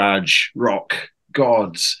garage rock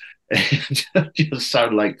gods just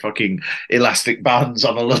sound like fucking elastic bands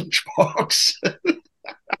on a lunchbox.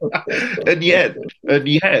 and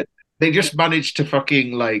yet they just managed to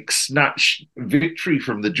fucking like snatch victory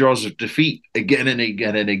from the jaws of defeat again and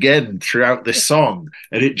again and again throughout this song,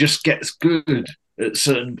 and it just gets good at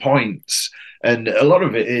certain points. And a lot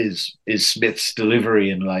of it is Smith's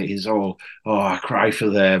delivery, and like his I cry for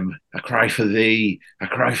them, I cry for thee, I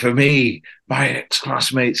cry for me, my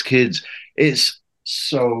ex-classmates' kids. It's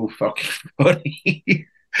so fucking funny.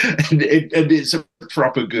 and it's a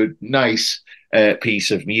proper good, nice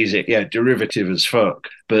piece of music. Yeah, derivative as fuck.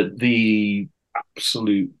 But the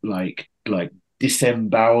absolute like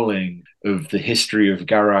disemboweling of the history of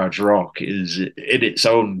garage rock is in its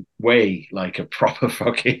own way like a proper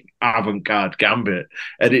fucking avant-garde gambit.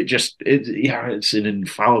 And it's an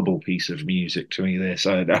infallible piece of music to me, this.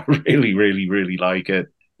 I really, really, really like it.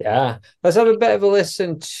 Yeah, let's have a bit of a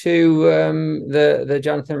listen to the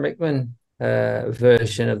Jonathan Rickman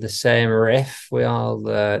version of the same riff. We all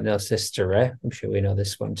know Sister Ray. I'm sure we know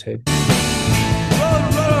this one too.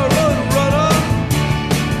 Run,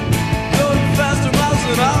 going faster miles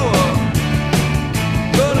an hour.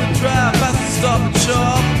 Gonna drive fast and stop and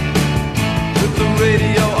shop with the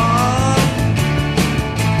radio on.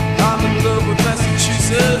 I'm in love with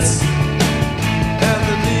Massachusetts and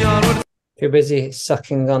the neon. Too busy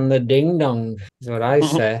sucking on the ding dong, is what I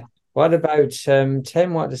say. What about Tim?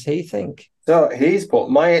 What does he think? So he's put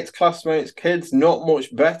my ex-classmates' kids, not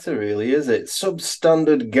much better, really, is it?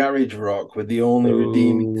 Substandard garage rock, with the only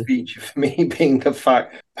redeeming feature for me being the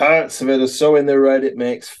fact parts of it are so in the red it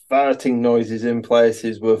makes farting noises in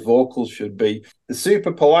places where vocals should be. The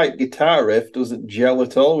super polite guitar riff doesn't gel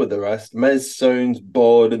at all with the rest. Mez sounds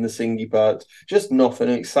bored in the singy parts. Just nothing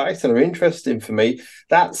exciting or interesting for me.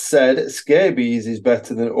 That said, Scabies is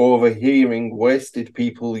better than overhearing wasted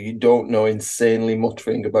people you don't know insanely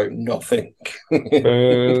muttering about nothing.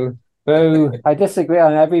 Boo. Boo. I disagree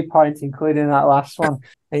on every point, including that last one.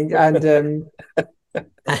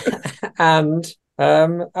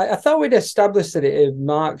 I thought we'd established that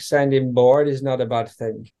Mark sounding bored is not a bad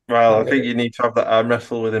thing. Well, I think you need to have that arm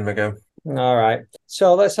wrestle with him again. All right.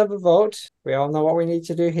 So let's have a vote. We all know what we need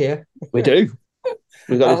to do here. We do.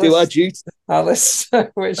 We've got to do our duty. Alice,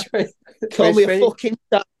 which way? Call me a fucking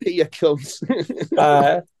tap, you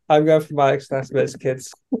cunt. I'm going for my ex-classmates'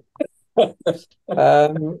 kids.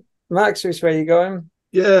 Max, which way are you going?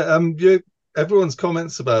 Yeah, everyone's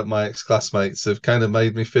comments about my ex-classmates have kind of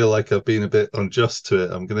made me feel like I've been a bit unjust to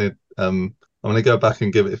it. I'm gonna go back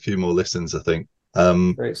and give it a few more listens, I think.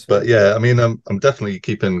 But yeah, I mean, I'm definitely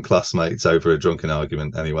keeping classmates over a drunken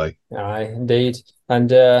argument anyway. Aye, indeed.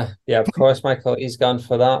 And yeah, of course, Michael, he's gone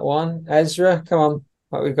for that one. Ezra, come on.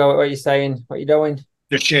 What are you saying? What are you doing?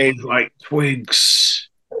 The shade like twigs.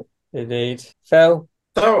 Indeed. Phil?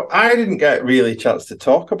 So I didn't get really a chance to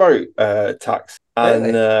talk about Taxi,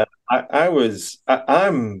 and Really?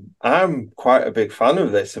 I'm quite a big fan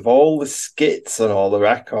of this. Of all the skits and all the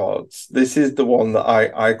records, this is the one that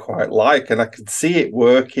I quite like, and I could see it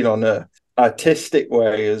working on a artistic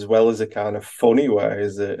way as well as a kind of funny way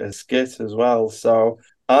as a skit as well. So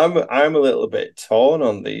I'm a little bit torn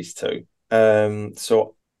on these two.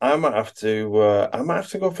 So I might have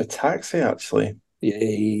to go for Taxi actually.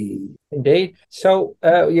 Yay. Indeed. So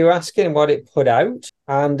you're asking what it put out,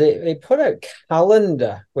 and it put out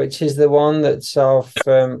Calendar, which is the one that's off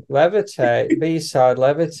Levitate, B-side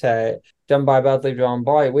Levitate, done by Badly Drawn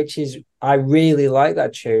Boy, which is, I really like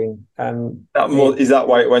that tune. And is that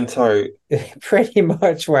why it went out? Pretty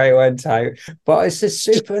much why it went out. But it's a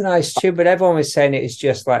super nice tune. But everyone was saying it's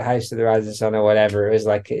just like House of the Rising Sun or whatever. It was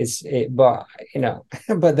like but you know,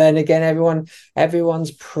 but then again,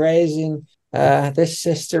 everyone's praising this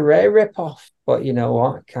Sister Ray ripoff. But you know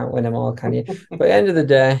what? Can't win them all, can you? But at the end of the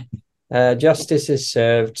day, justice is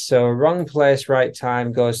served. So wrong place, right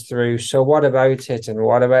time goes through. So what about it? And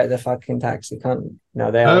what about the fucking Taxi?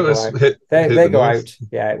 No, they all go out. They go out.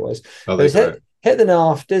 Yeah, it was. Oh, it was hit the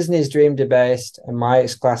North, Disney's Dream Debased, and my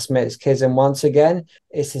ex-classmates' kids. And once again,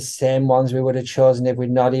 it's the same ones we would have chosen if we'd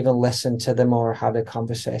not even listened to them or had a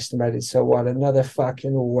conversation about it. So what another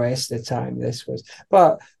fucking waste of time this was.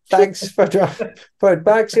 But thanks for dropping it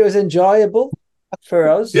back. It was enjoyable for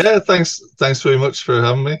us. Yeah, thanks very much for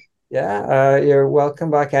having me. Yeah, you're welcome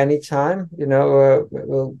back anytime. You know,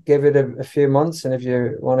 we'll give it a few months, and if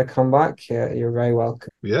you want to come back, you're very welcome.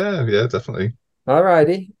 Yeah, definitely. All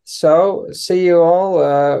righty. So see you all.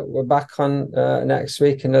 We're back on next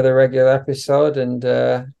week, another regular episode, and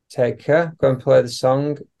take care. Go and play the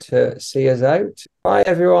song to see us out. Bye,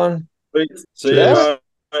 everyone. See you.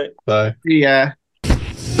 Bye. Yeah.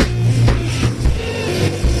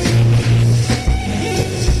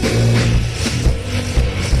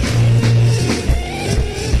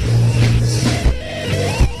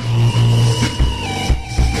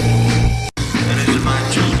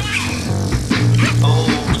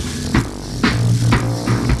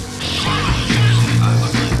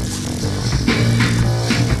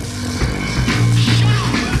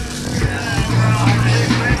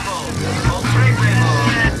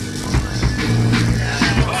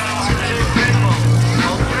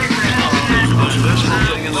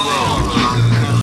 Happening in the world.